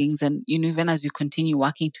lot of things. And, even as we continue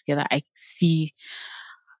working together, I see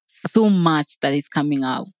so much that is coming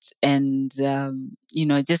out. And,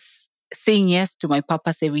 just saying yes to my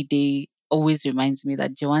purpose every day always reminds me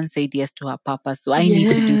that Joanne said yes to her purpose. So I need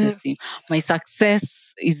to do the same. My Yes.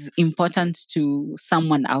 success is important to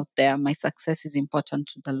someone out there. My success is important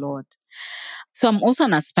to the Lord. So I'm also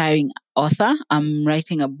an aspiring author. I'm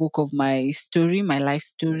writing a book of my story, my life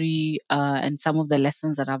story, and some of the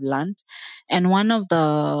lessons that I've learned. And one of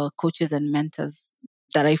the coaches and mentors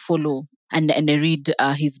that I follow and I read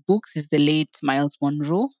his books is the late Miles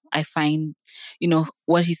Monroe. I find,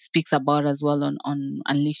 what he speaks about as well on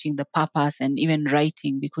unleashing the purpose and even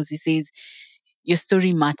writing, because he says your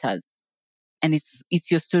story matters, and it's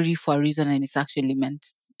your story for a reason, and it's actually meant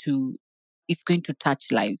to it's going to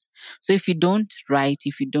touch lives. So if you don't write,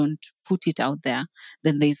 if you don't put it out there,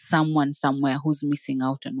 then there's someone somewhere who's missing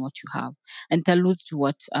out on what you have. And to allude to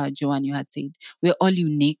what Joanne you had said, we're all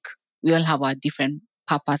unique. We all have our different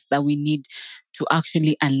purpose that we need to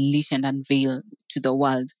actually unleash and unveil to the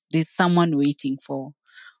world. There's someone waiting for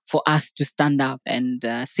us to stand up and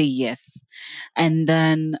say yes. And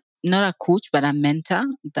then, not a coach, but a mentor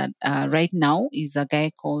that right now is a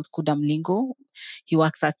guy called Kudam Lingo. He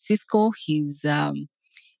works at Cisco. He's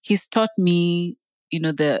taught me,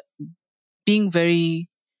 the being very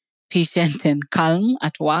patient and calm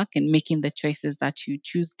at work and making the choices that you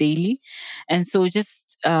choose daily. And so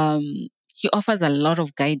just he offers a lot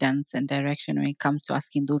of guidance and direction when it comes to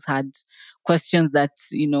asking those hard questions that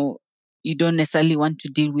you don't necessarily want to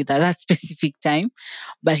deal with at that specific time.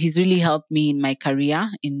 But he's really helped me in my career,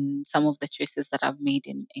 in some of the choices that I've made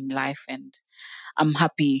in life. And I'm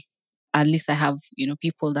happy. At least I have,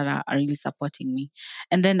 people that are really supporting me.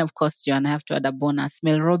 And then, of course, Joanne, I have to add a bonus.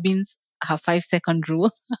 Mel Robbins, her 5 second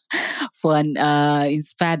rule for an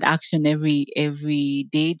inspired action every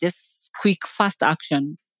day. Just quick, fast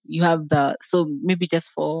action. You have so maybe just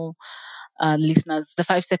for listeners, the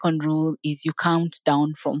 5 second rule is you count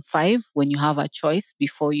down from five when you have a choice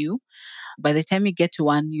before you. By the time you get to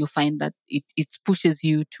one, you find that it pushes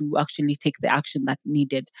you to actually take the action that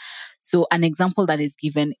needed. So an example that is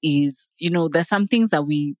given is, there's some things that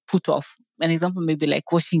we put off. An example maybe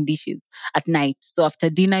like washing dishes at night. So after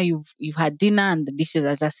dinner, you've had dinner and the dishes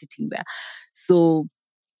are just sitting there. So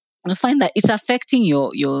you find that it's affecting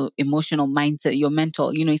your emotional mindset, your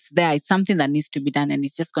mental, it's there, it's something that needs to be done, and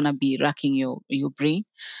it's just gonna be racking your brain.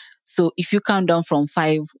 So if you count down from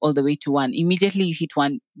five all the way to one, immediately you hit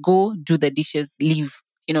one, go do the dishes, leave.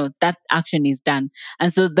 That action is done.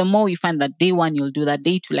 And so the more you find that day one, you'll do that,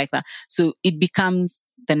 day two, like that. So it becomes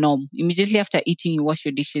the norm. Immediately after eating, you wash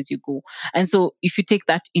your dishes, you go. And so if you take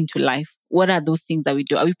that into life, what are those things that we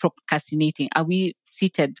do? Are we procrastinating? Are we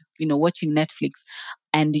seated, watching Netflix?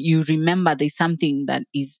 and you remember there's something that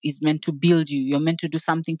is meant to build you, you're meant to do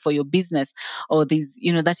something for your business, or there's,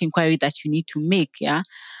 that inquiry that you need to make. Yeah.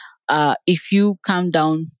 If you count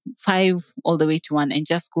down 5 all the way to 1 and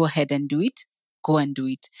just go ahead and do it, go and do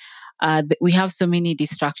it. We have so many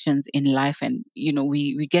distractions in life, and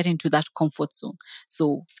we get into that comfort zone.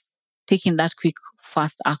 So taking that quick,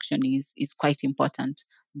 fast action is quite important.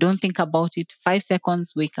 Don't think about it. 5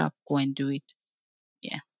 seconds, wake up, go and do it.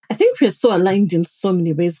 Yeah. I think we're so aligned in so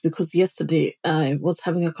many ways because yesterday I was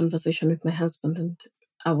having a conversation with my husband and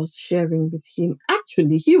I was sharing with him.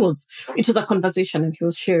 Actually, it was a conversation and he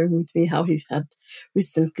was sharing with me how he had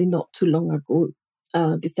recently, not too long ago,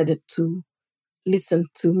 decided to listen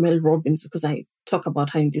to Mel Robbins because I talk about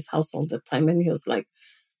her in this house all the time. And he was like,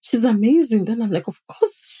 she's amazing. Then I'm like, of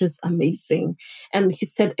course she's amazing. And he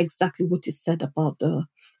said exactly what you said about the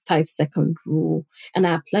 5 second rule. And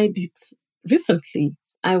I applied it recently.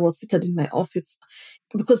 I was seated in my office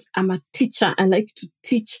because I'm a teacher. I like to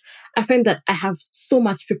teach. I find that I have so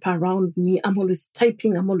much paper around me. I'm always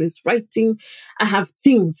typing. I'm always writing. I have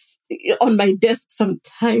things on my desk.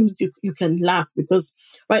 Sometimes you can laugh because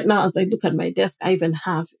right now, as I look at my desk, I even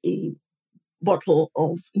have a bottle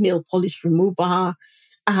of nail polish remover.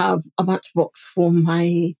 I have a matchbox for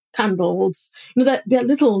my candles. That there are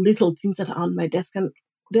little things that are on my desk. And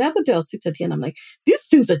the other day I was seated here and I'm like, these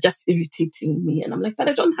things are just irritating me. And I'm like, but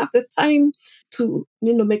I don't have the time to,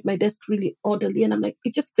 make my desk really orderly. And I'm like,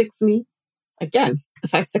 it just takes me, again, the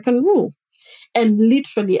 5 second rule. And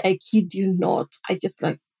literally, I kid you not,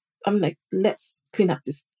 I'm like, let's clean up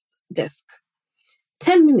this desk.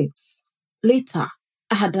 10 minutes later,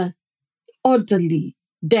 I had an orderly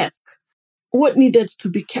desk. What needed to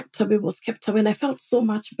be kept away was kept away. And I felt so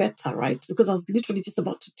much better, right? Because I was literally just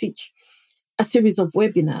about to teach a series of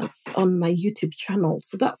webinars on my YouTube channel.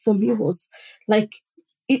 So that for me was like,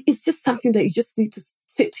 it's just something that you just need to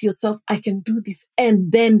say to yourself, I can do this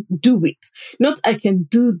and then do it. Not I can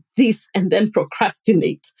do this and then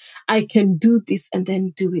procrastinate. I can do this and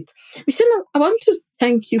then do it. Michelle, I want to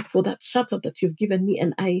thank you for that shout out that you've given me.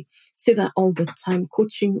 And I say that all the time.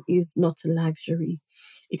 Coaching is not a luxury.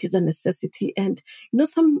 It is a necessity. And,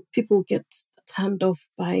 some people get turned off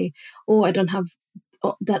by, oh, I don't have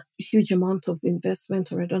that huge amount of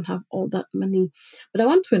investment or I don't have all that money. But I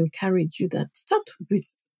want to encourage you that start with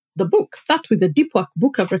the book, start with the deep work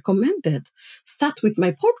book I've recommended, start with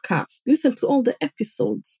my podcast, listen to all the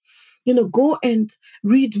episodes, go and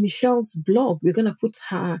read Michelle's blog. We're going to put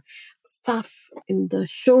her stuff in the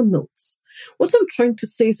show notes. What I'm trying to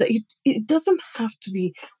say is that it doesn't have to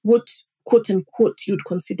be what quote unquote you'd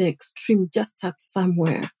consider extreme. Just start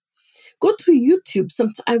somewhere. Go to YouTube.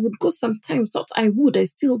 I would go sometimes. Not I would. I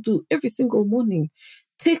still do every single morning.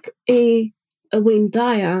 Take a Wayne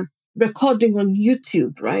Dyer recording on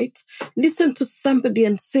YouTube, right? Listen to somebody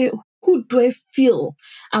and say, who do I feel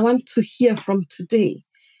I want to hear from today?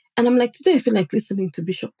 And I'm like, today I feel like listening to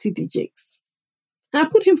Bishop T.D. Jakes. And I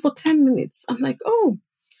put him for 10 minutes. I'm like, oh,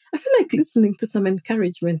 I feel like listening to some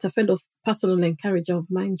encouragement. A fellow personal encourager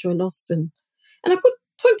of mine, Joel Austin. And I put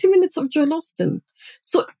 20 minutes of Joel Austin.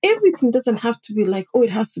 So everything doesn't have to be like, oh,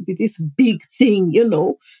 it has to be this big thing,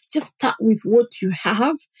 Just start with what you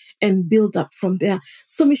have and build up from there.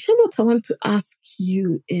 So, Michelle, what I want to ask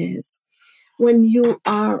you is, when you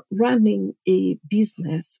are running a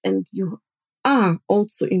business and you are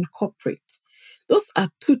also in corporate, those are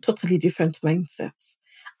two totally different mindsets.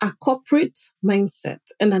 A corporate mindset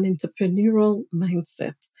and an entrepreneurial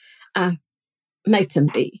mindset are night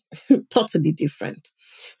and day, totally different.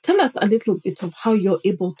 Tell us a little bit of how you're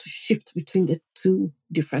able to shift between the two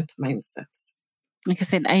different mindsets. Like I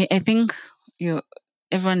said, I think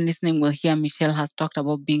everyone listening will hear Michelle has talked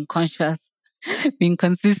about being conscious, being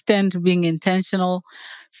consistent, being intentional.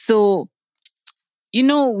 So,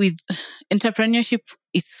 with entrepreneurship,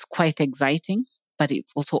 it's quite exciting, but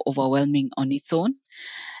it's also overwhelming on its own.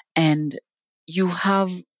 And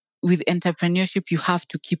with entrepreneurship, you have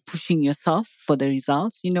to keep pushing yourself for the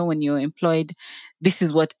results. When you're employed, this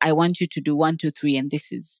is what I want you to do, 1, 2, 3, and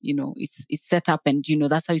this is, it's set up, and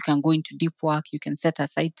that's how you can go into deep work. You can set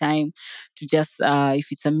aside time to just,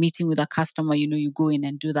 if it's a meeting with a customer, you go in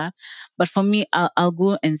and do that. But for me, I'll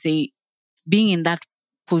go and say, being in that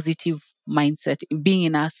positive mindset, being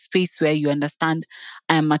in a space where you understand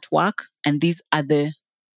I am at work and these are the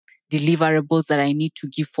deliverables that I need to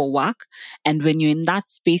give for work. And when you're in that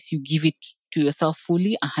space, you give it to yourself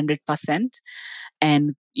fully, 100%,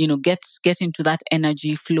 and get into that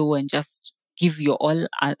energy flow and just give your all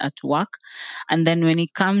at work. And then when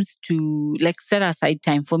it comes to like set aside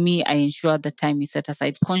time, for me, I ensure the time is set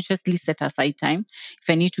aside, consciously set aside time. If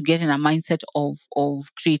I need to get in a mindset of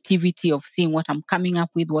creativity, of seeing what I'm coming up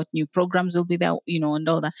with, what new programs will be there, and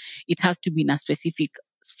all that, it has to be in a specific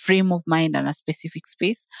frame of mind and a specific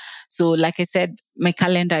space. So like I said, my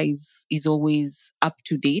calendar is always up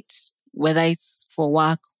to date, whether it's for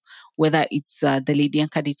work, whether it's the Lady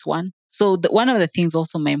and Cadets one. So one of the things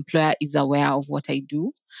also, my employer is aware of what I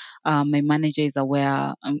do. My manager is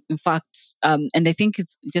aware. In fact, and I think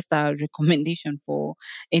it's just a recommendation for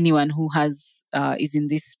anyone who is in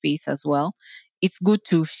this space as well. It's good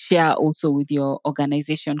to share also with your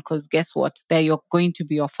organization, because guess what? They're going to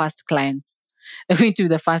be your first clients. They're going to be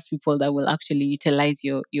the first people that will actually utilize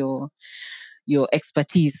your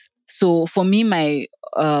expertise. So for me, my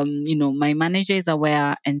manager is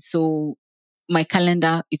aware, and so my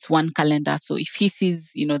calendar, it's one calendar. So if he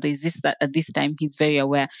sees, there's this that at this time, he's very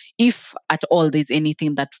aware. If at all there's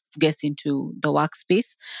anything that gets into the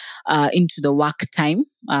workspace, into the work time,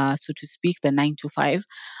 so to speak, the 9 to 5,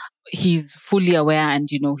 he's fully aware, and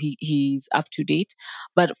he's up to date.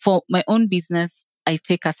 But for my own business, I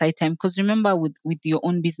take aside time, because remember, with your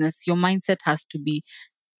own business, your mindset has to be,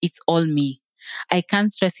 it's all me. I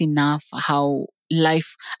can't stress enough how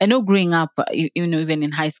life, I know growing up, even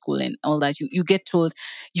in high school and all that, you get told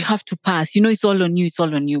you have to pass, it's all on you, it's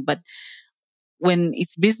all on you. But when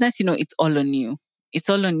it's business, it's all on you. It's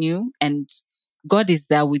all on you, and God is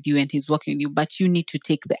there with you and he's working with you, but you need to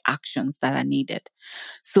take the actions that are needed.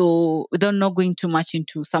 So without not going too much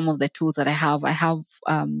into some of the tools that I have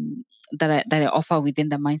that I offer within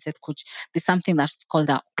the Mindset Coach, there's something that's called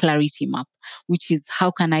a clarity map, which is how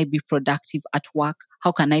can I be productive at work?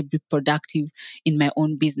 How can I be productive in my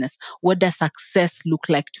own business? What does success look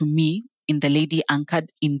like to me in the Lady Anchored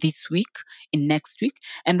in this week, in next week?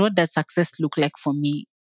 And what does success look like for me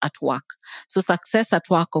at work? So success at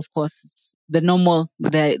work, of course, is the normal,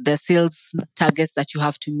 the sales targets that you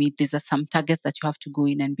have to meet. These are some targets that you have to go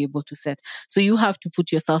in and be able to set. So you have to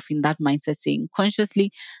put yourself in that mindset, saying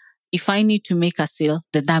consciously, if I need to make a sale,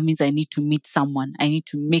 then that means I need to meet someone. I need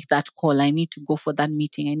to make that call. I need to go for that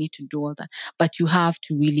meeting. I need to do all that. But you have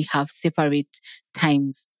to really have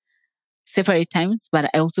times separate times. But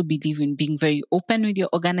I also believe in being very open with your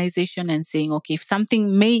organization and saying, okay, if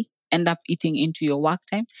something may end up eating into your work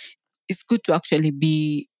time, it's good to actually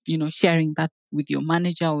be, sharing that with your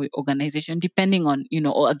manager or organization, depending on,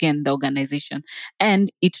 or again, the organization, and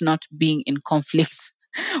it not being in conflict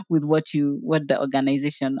with what the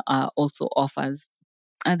organization also offers.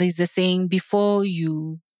 There's a saying,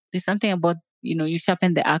 there's something about, you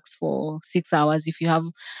sharpen the axe for 6 hours. If you have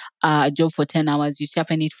a job for 10 hours, you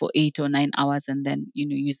sharpen it for 8 or 9 hours, and then,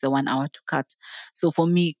 use the 1 hour to cut. So for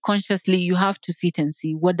me, consciously, you have to sit and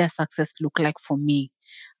see, what does success look like for me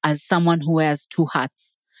as someone who wears two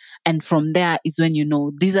hats? And from there is when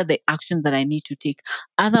these are the actions that I need to take.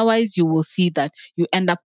 Otherwise, you will see that you end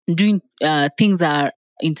up doing things that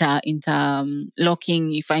are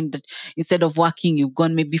locking. You find that instead of working, you've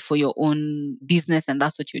gone maybe for your own business, and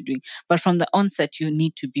that's what you're doing. But from the onset, you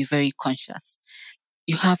need to be very conscious.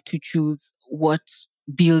 You have to choose what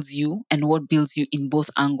builds you and what builds you in both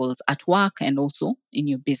angles, at work and also in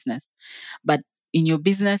your business. But in your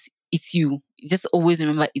business, it's you. Just always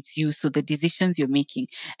remember, it's you. So the decisions you're making,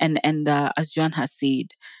 and as John has said,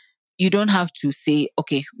 you don't have to say,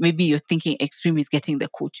 okay, maybe you're thinking Extreme is getting the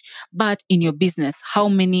coach, but in your business, how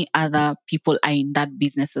many other people are in that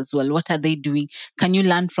business as well? What are they doing? Can you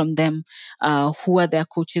learn from them? Who are their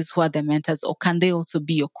coaches? Who are their mentors? Or can they also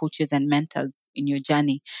be your coaches and mentors in your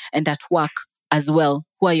journey? And at work as well,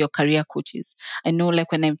 who are your career coaches? I know,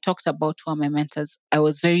 like when I talked about who are my mentors, I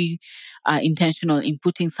was very intentional in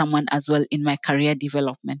putting someone as well in my career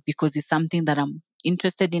development, because it's something that I'm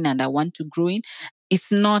interested in and I want to grow in.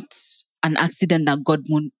 It's not an accident that God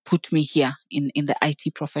put me here in the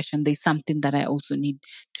IT profession. There's something that I also need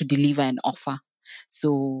to deliver and offer.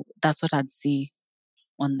 So that's what I'd say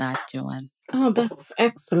on that, Joanne. Oh, that's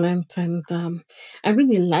excellent. And I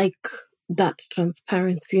really like that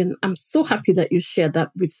transparency. And I'm so happy that you shared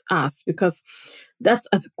that with us, because that's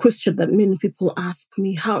a question that many people ask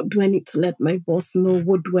me. How do I need to let my boss know?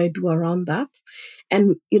 What do I do around that?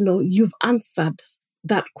 And, you've answered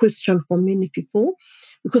that question for many people,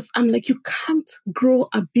 because I'm like, you can't grow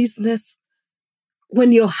a business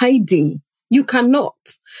when you're hiding. You cannot.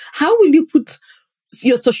 How will you put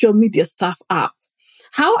your social media stuff up?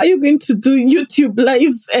 How are you going to do YouTube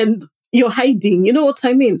lives and you're hiding? You know what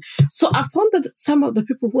I mean? So I found that some of the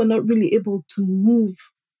people who are not really able to move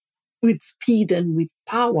with speed and with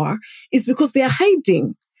power is because they are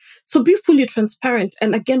hiding. So be fully transparent.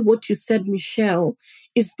 And again, what you said, Michelle,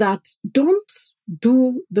 is that don't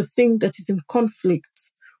do the thing that is in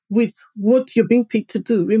conflict with what you're being paid to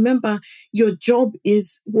do. Remember, your job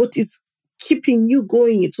is what is keeping you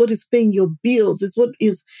going. It's what is paying your bills. It's what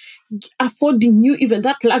is affording you even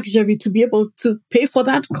that luxury to be able to pay for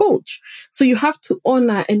that coach. So you have to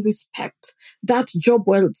honor and respect that job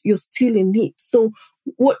while you're still in it. So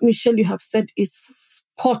what Michelle you have said is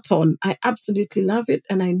spot on. I absolutely love it.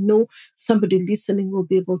 And I know somebody listening will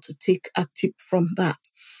be able to take a tip from that.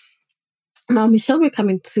 Now, Michelle, we're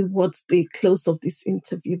coming towards the close of this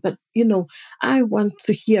interview, but I want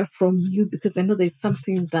to hear from you because I know there's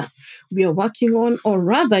something that we are working on, or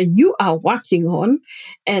rather, you are working on,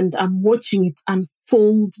 and I'm watching it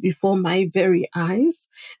unfold before my very eyes.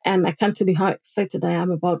 And I can't tell you how excited I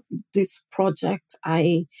am about this project.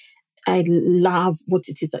 I love what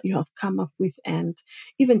it is that you have come up with, and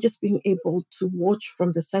even just being able to watch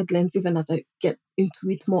from the sidelines, even as I get into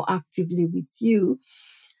it more actively with you.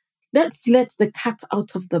 Let's let the cat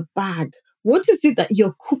out of the bag. What is it that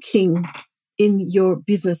you're cooking in your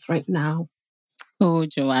business right now? Oh,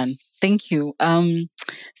 Joanne, thank you.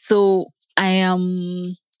 So I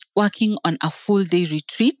am working on a full day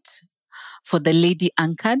retreat for the Lady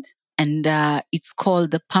Anchored, and it's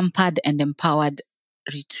called the Pampered and Empowered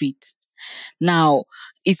Retreat. Now,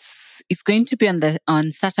 it's going to be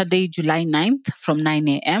on Saturday, July 9th from 9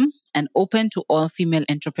 a.m. and open to all female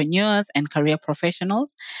entrepreneurs and career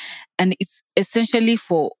professionals. And it's essentially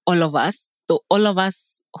for all of us. So all of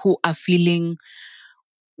us who are feeling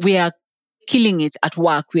we are killing it at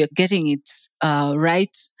work, we are getting it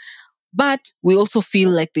right, but we also feel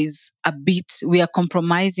like there's a bit we are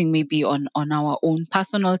compromising maybe on our own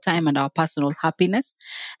personal time and our personal happiness.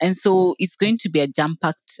 And so it's going to be a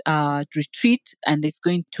jam-packed retreat, and it's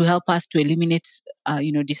going to help us to eliminate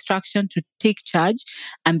distraction, to take charge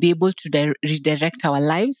and be able to redirect our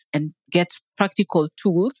lives and get practical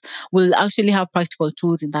tools. We'll actually have practical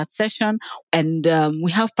tools in that session, and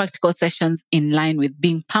we have practical sessions in line with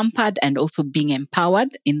being pampered and also being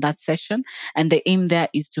empowered in that session. And the aim there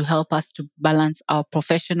is to help us to balance our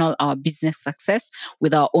professional, our business success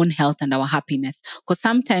with our own health and our happiness. Because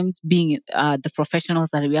sometimes being the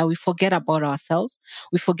professionals that we are, we forget about ourselves.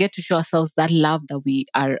 We forget to show ourselves that love that we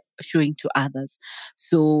are showing to others.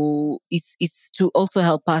 So it's to also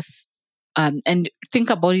help us and think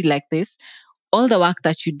about it like this: all the work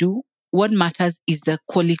that you do, what matters is the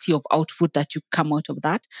quality of output that you come out of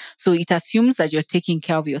that. So it assumes that you're taking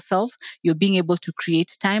care of yourself, you're being able to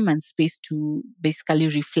create time and space to basically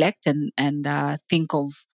reflect and think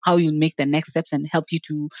of how you make the next steps and help you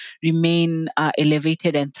to remain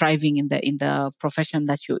elevated and thriving in the profession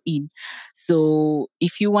that you're in. So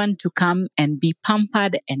if you want to come and be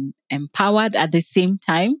pampered and empowered at the same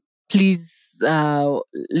time, please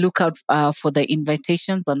look out for the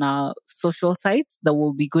invitations on our social sites that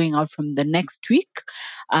will be going out from the next week.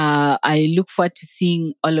 I look forward to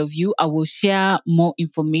seeing all of you. I will share more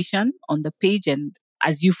information on the page and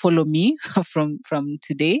as you follow me from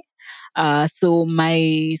today. So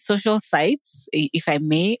my social sites, if I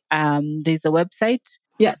may, there's a website.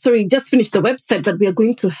 Yeah, sorry, just finish the website, but we are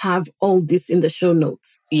going to have all this in the show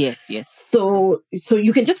notes. Yes, yes. So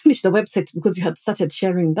you can just finish the website because you had started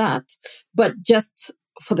sharing that. But just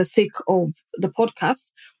for the sake of the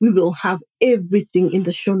podcast, we will have everything in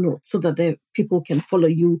the show notes so that the people can follow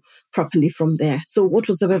you properly from there. So what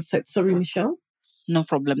was the website? Sorry, Michelle. No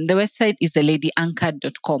problem. The website is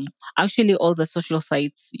theladyAnchored.com. Actually, all the social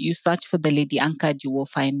sites, you search for The Lady Anchored, you will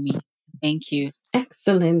find me. Thank you.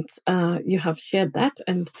 Excellent. You have shared that.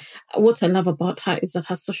 And what I love about her is that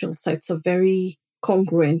her social sites are very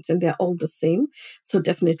congruent and they're all the same. So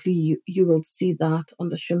definitely you will see that on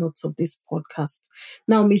the show notes of this podcast.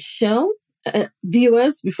 Now, Michelle,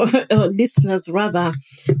 viewers, before listeners rather,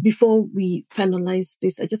 before we finalize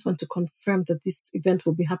this, I just want to confirm that this event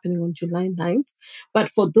will be happening on July 9th. But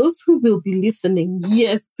for those who will be listening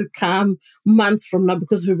years to come, months from now,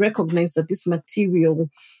 because we recognize that this material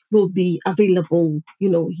will be available,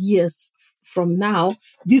 years from now,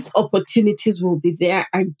 these opportunities will be there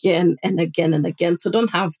again and again and again. So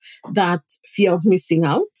don't have that fear of missing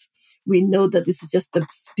out. We know that this is just the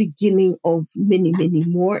beginning of many, many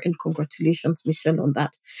more. And congratulations, Michelle, on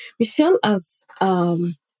that. Michelle, as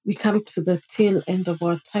we come to the tail end of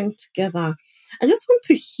our time together, I just want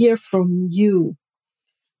to hear from you.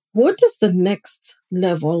 What does the next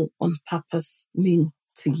level on purpose mean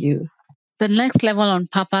to you? The next level on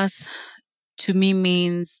purpose to me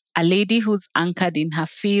means a lady who's anchored in her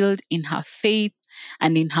field, in her faith,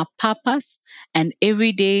 and in her purpose. And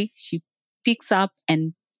every day she picks up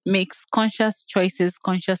and makes conscious choices,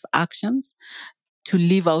 conscious actions to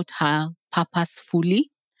live out her purpose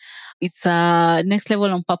fully. It's next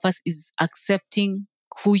level on purpose is accepting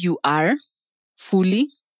who you are fully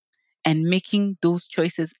and making those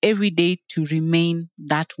choices every day to remain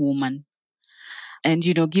that woman. And,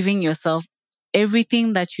 giving yourself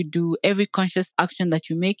everything that you do, every conscious action that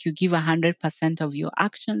you make, you give 100% of your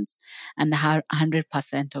actions and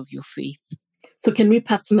 100% of your faith. So can we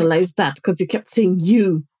personalize that? Because you kept saying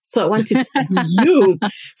you. So I want it to be you.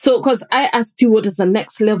 So because I asked you what does the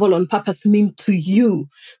next level on purpose mean to you.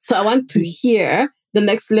 So I want to hear the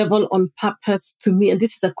next level on purpose to me. And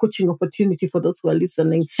this is a coaching opportunity for those who are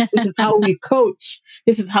listening. This is how we coach.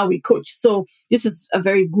 This is how we coach. So this is a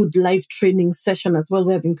very good live training session as well.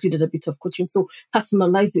 We have included a bit of coaching. So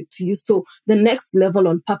personalize it to you. So the next level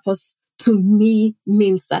on purpose to me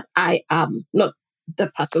means that I am, not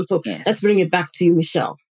the person. So let's Yes. bring it back to you,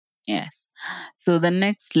 Michelle. Yes. So the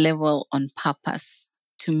next level on purpose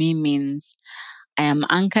to me means I am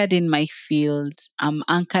anchored in my field, I'm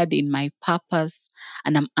anchored in my purpose,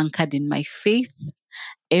 and I'm anchored in my faith.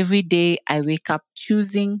 Every day I wake up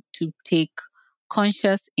choosing to take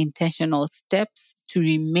conscious, intentional steps to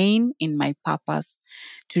remain in my purpose,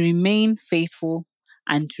 to remain faithful,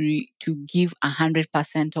 and to give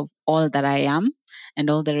 100% of all that I am and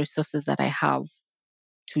all the resources that I have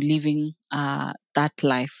to living that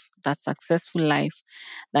life, that successful life,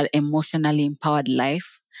 that emotionally empowered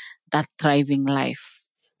life, that thriving life.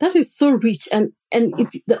 That is so rich. And if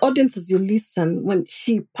the audience, as you listen, when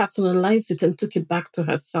she personalized it and took it back to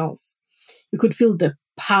herself, you could feel the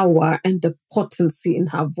power and the potency in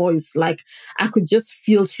her voice. Like I could just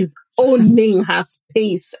feel she's owning her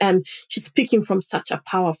space and she's speaking from such a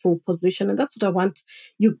powerful position. And that's what I want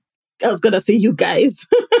you. I was gonna say you guys.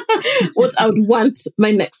 What I would want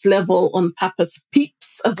my next level on purpose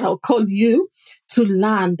peeps, as I'll call you, to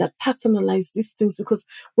learn that personalize these things because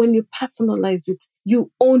when you personalize it,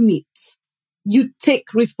 you own it. You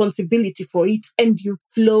take responsibility for it and you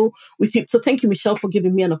flow with it. So thank you, Michelle, for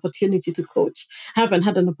giving me an opportunity to coach. I haven't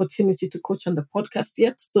had an opportunity to coach on the podcast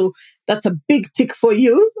yet. So that's a big tick for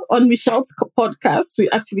you on Michelle's podcast. We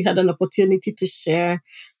actually had an opportunity to share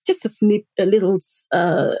just a little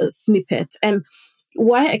snippet. And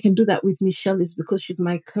why I can do that with Michelle is because she's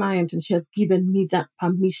my client and she has given me that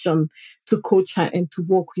permission to coach her and to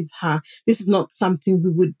work with her. This is not something we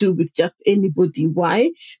would do with just anybody.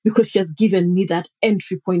 Why? Because she has given me that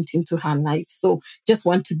entry point into her life. So just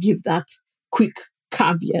want to give that quick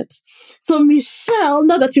caveat. So Michelle,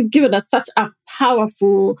 now that you've given us such a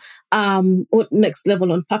powerful what next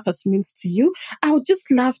level on purpose means to you, I would just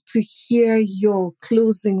love to hear your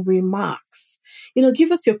closing remarks.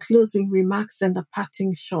 Give us your closing remarks and a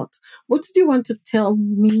parting shot. What did you want to tell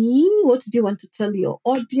me? What did you want to tell your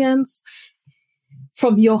audience?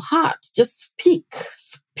 From your heart, just speak,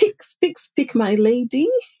 speak, speak, speak, my lady.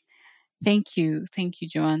 Thank you. Thank you,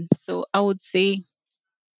 Joanne. So I would say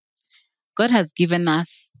God has given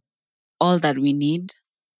us all that we need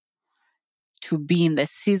to be in the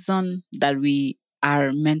season that we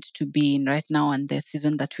are meant to be in right now and the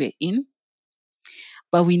season that we're in.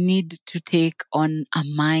 But we need to take on a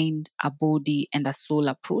mind, a body, and a soul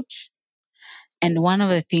approach. And one of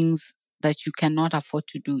the things that you cannot afford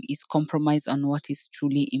to do is compromise on what is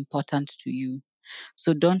truly important to you.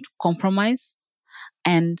 So don't compromise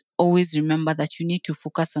and always remember that you need to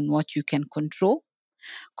focus on what you can control.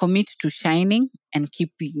 Commit to shining and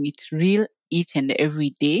keeping it real each and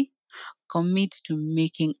every day. Commit to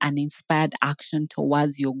making an inspired action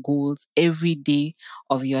towards your goals every day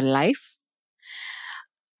of your life.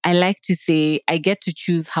 I like to say, I get to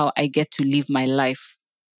choose how I get to live my life.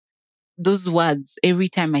 Those words, every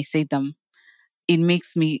time I say them, it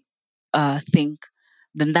makes me think,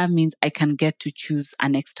 then that means I can get to choose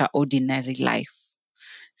an extraordinary life.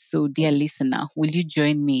 So, dear listener, will you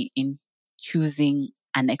join me in choosing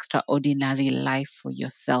an extraordinary life for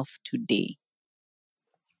yourself today?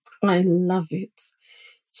 I love it.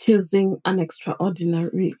 Choosing an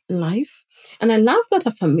extraordinary life. And I love that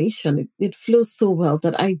affirmation. It flows so well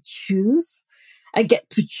that I get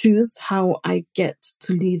to choose how I get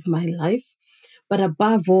to live my life. But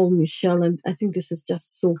above all, Michelle, and I think this is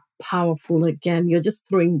just so powerful again, you're just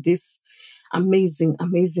throwing this amazing,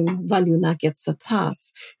 amazing value nuggets at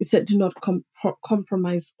us. You said, do not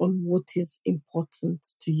compromise on what is important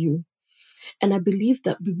to you. And I believe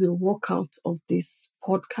that we will walk out of this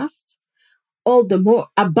podcast all the more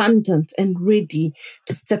abundant and ready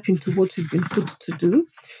to step into what we've been put to do.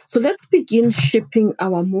 So let's begin shaping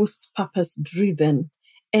our most purpose driven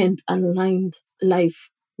and aligned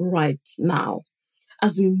life right now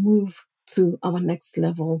as we move to our next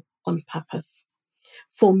level on purpose.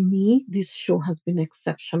 For me, this show has been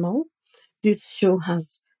exceptional. This show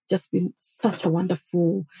has just been such a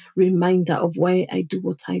wonderful reminder of why I do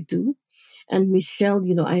what I do. And Michelle,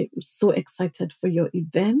 I'm so excited for your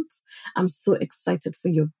event. I'm so excited for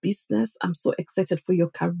your business. I'm so excited for your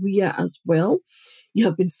career as well. You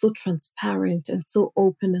have been so transparent and so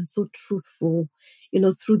open and so truthful,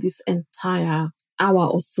 through this entire hour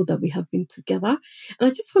or so that we have been together. And I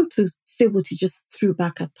just want to say what you just threw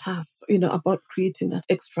back at us, about creating that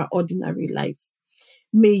extraordinary life.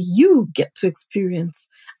 May you get to experience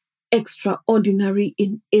extraordinary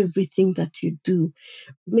in everything that you do.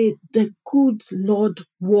 May the good Lord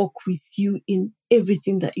walk with you in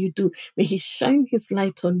everything that you do. May He shine His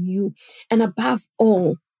light on you. And above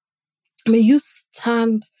all, may you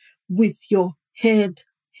stand with your head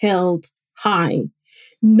held high,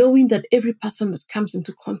 knowing that every person that comes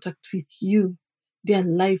into contact with you, their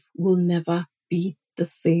life will never be the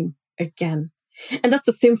same again. And that's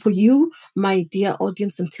the same for you, my dear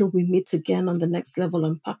audience, until we meet again on the next level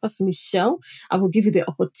on purpose. Michelle, I will give you the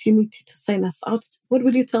opportunity to sign us out. What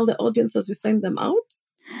will you tell the audience as we sign them out?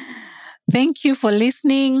 Thank you for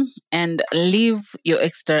listening and live your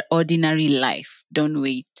extraordinary life. Don't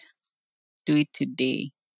wait. Do it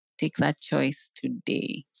today. Take that choice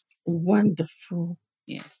today. Wonderful.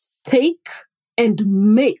 Yeah. Take and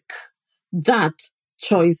make that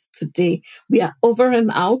choice today. We are over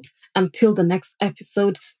and out. Until the next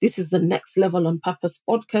episode, this is the Next Level on Purpose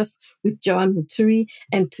podcast with Joanne Muturi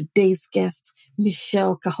and today's guest,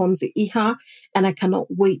 Michelle Kahonzi Iha. And I cannot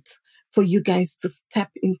wait for you guys to step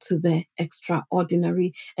into the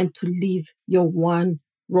extraordinary and to live your one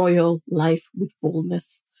royal life with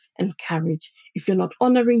boldness and courage. If you're not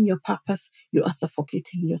honoring your purpose, you are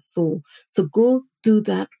suffocating your soul. So go do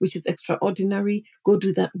that which is extraordinary. Go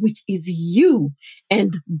do that which is you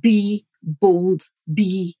and be bold,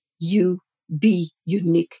 be you, be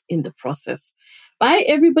unique in the process. Bye,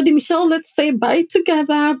 everybody. Michelle, let's say bye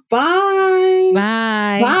together. Bye.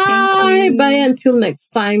 Bye. Thank Bye. Bye you. until next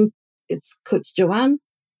time. It's Coach Joanne.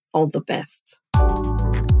 All the best.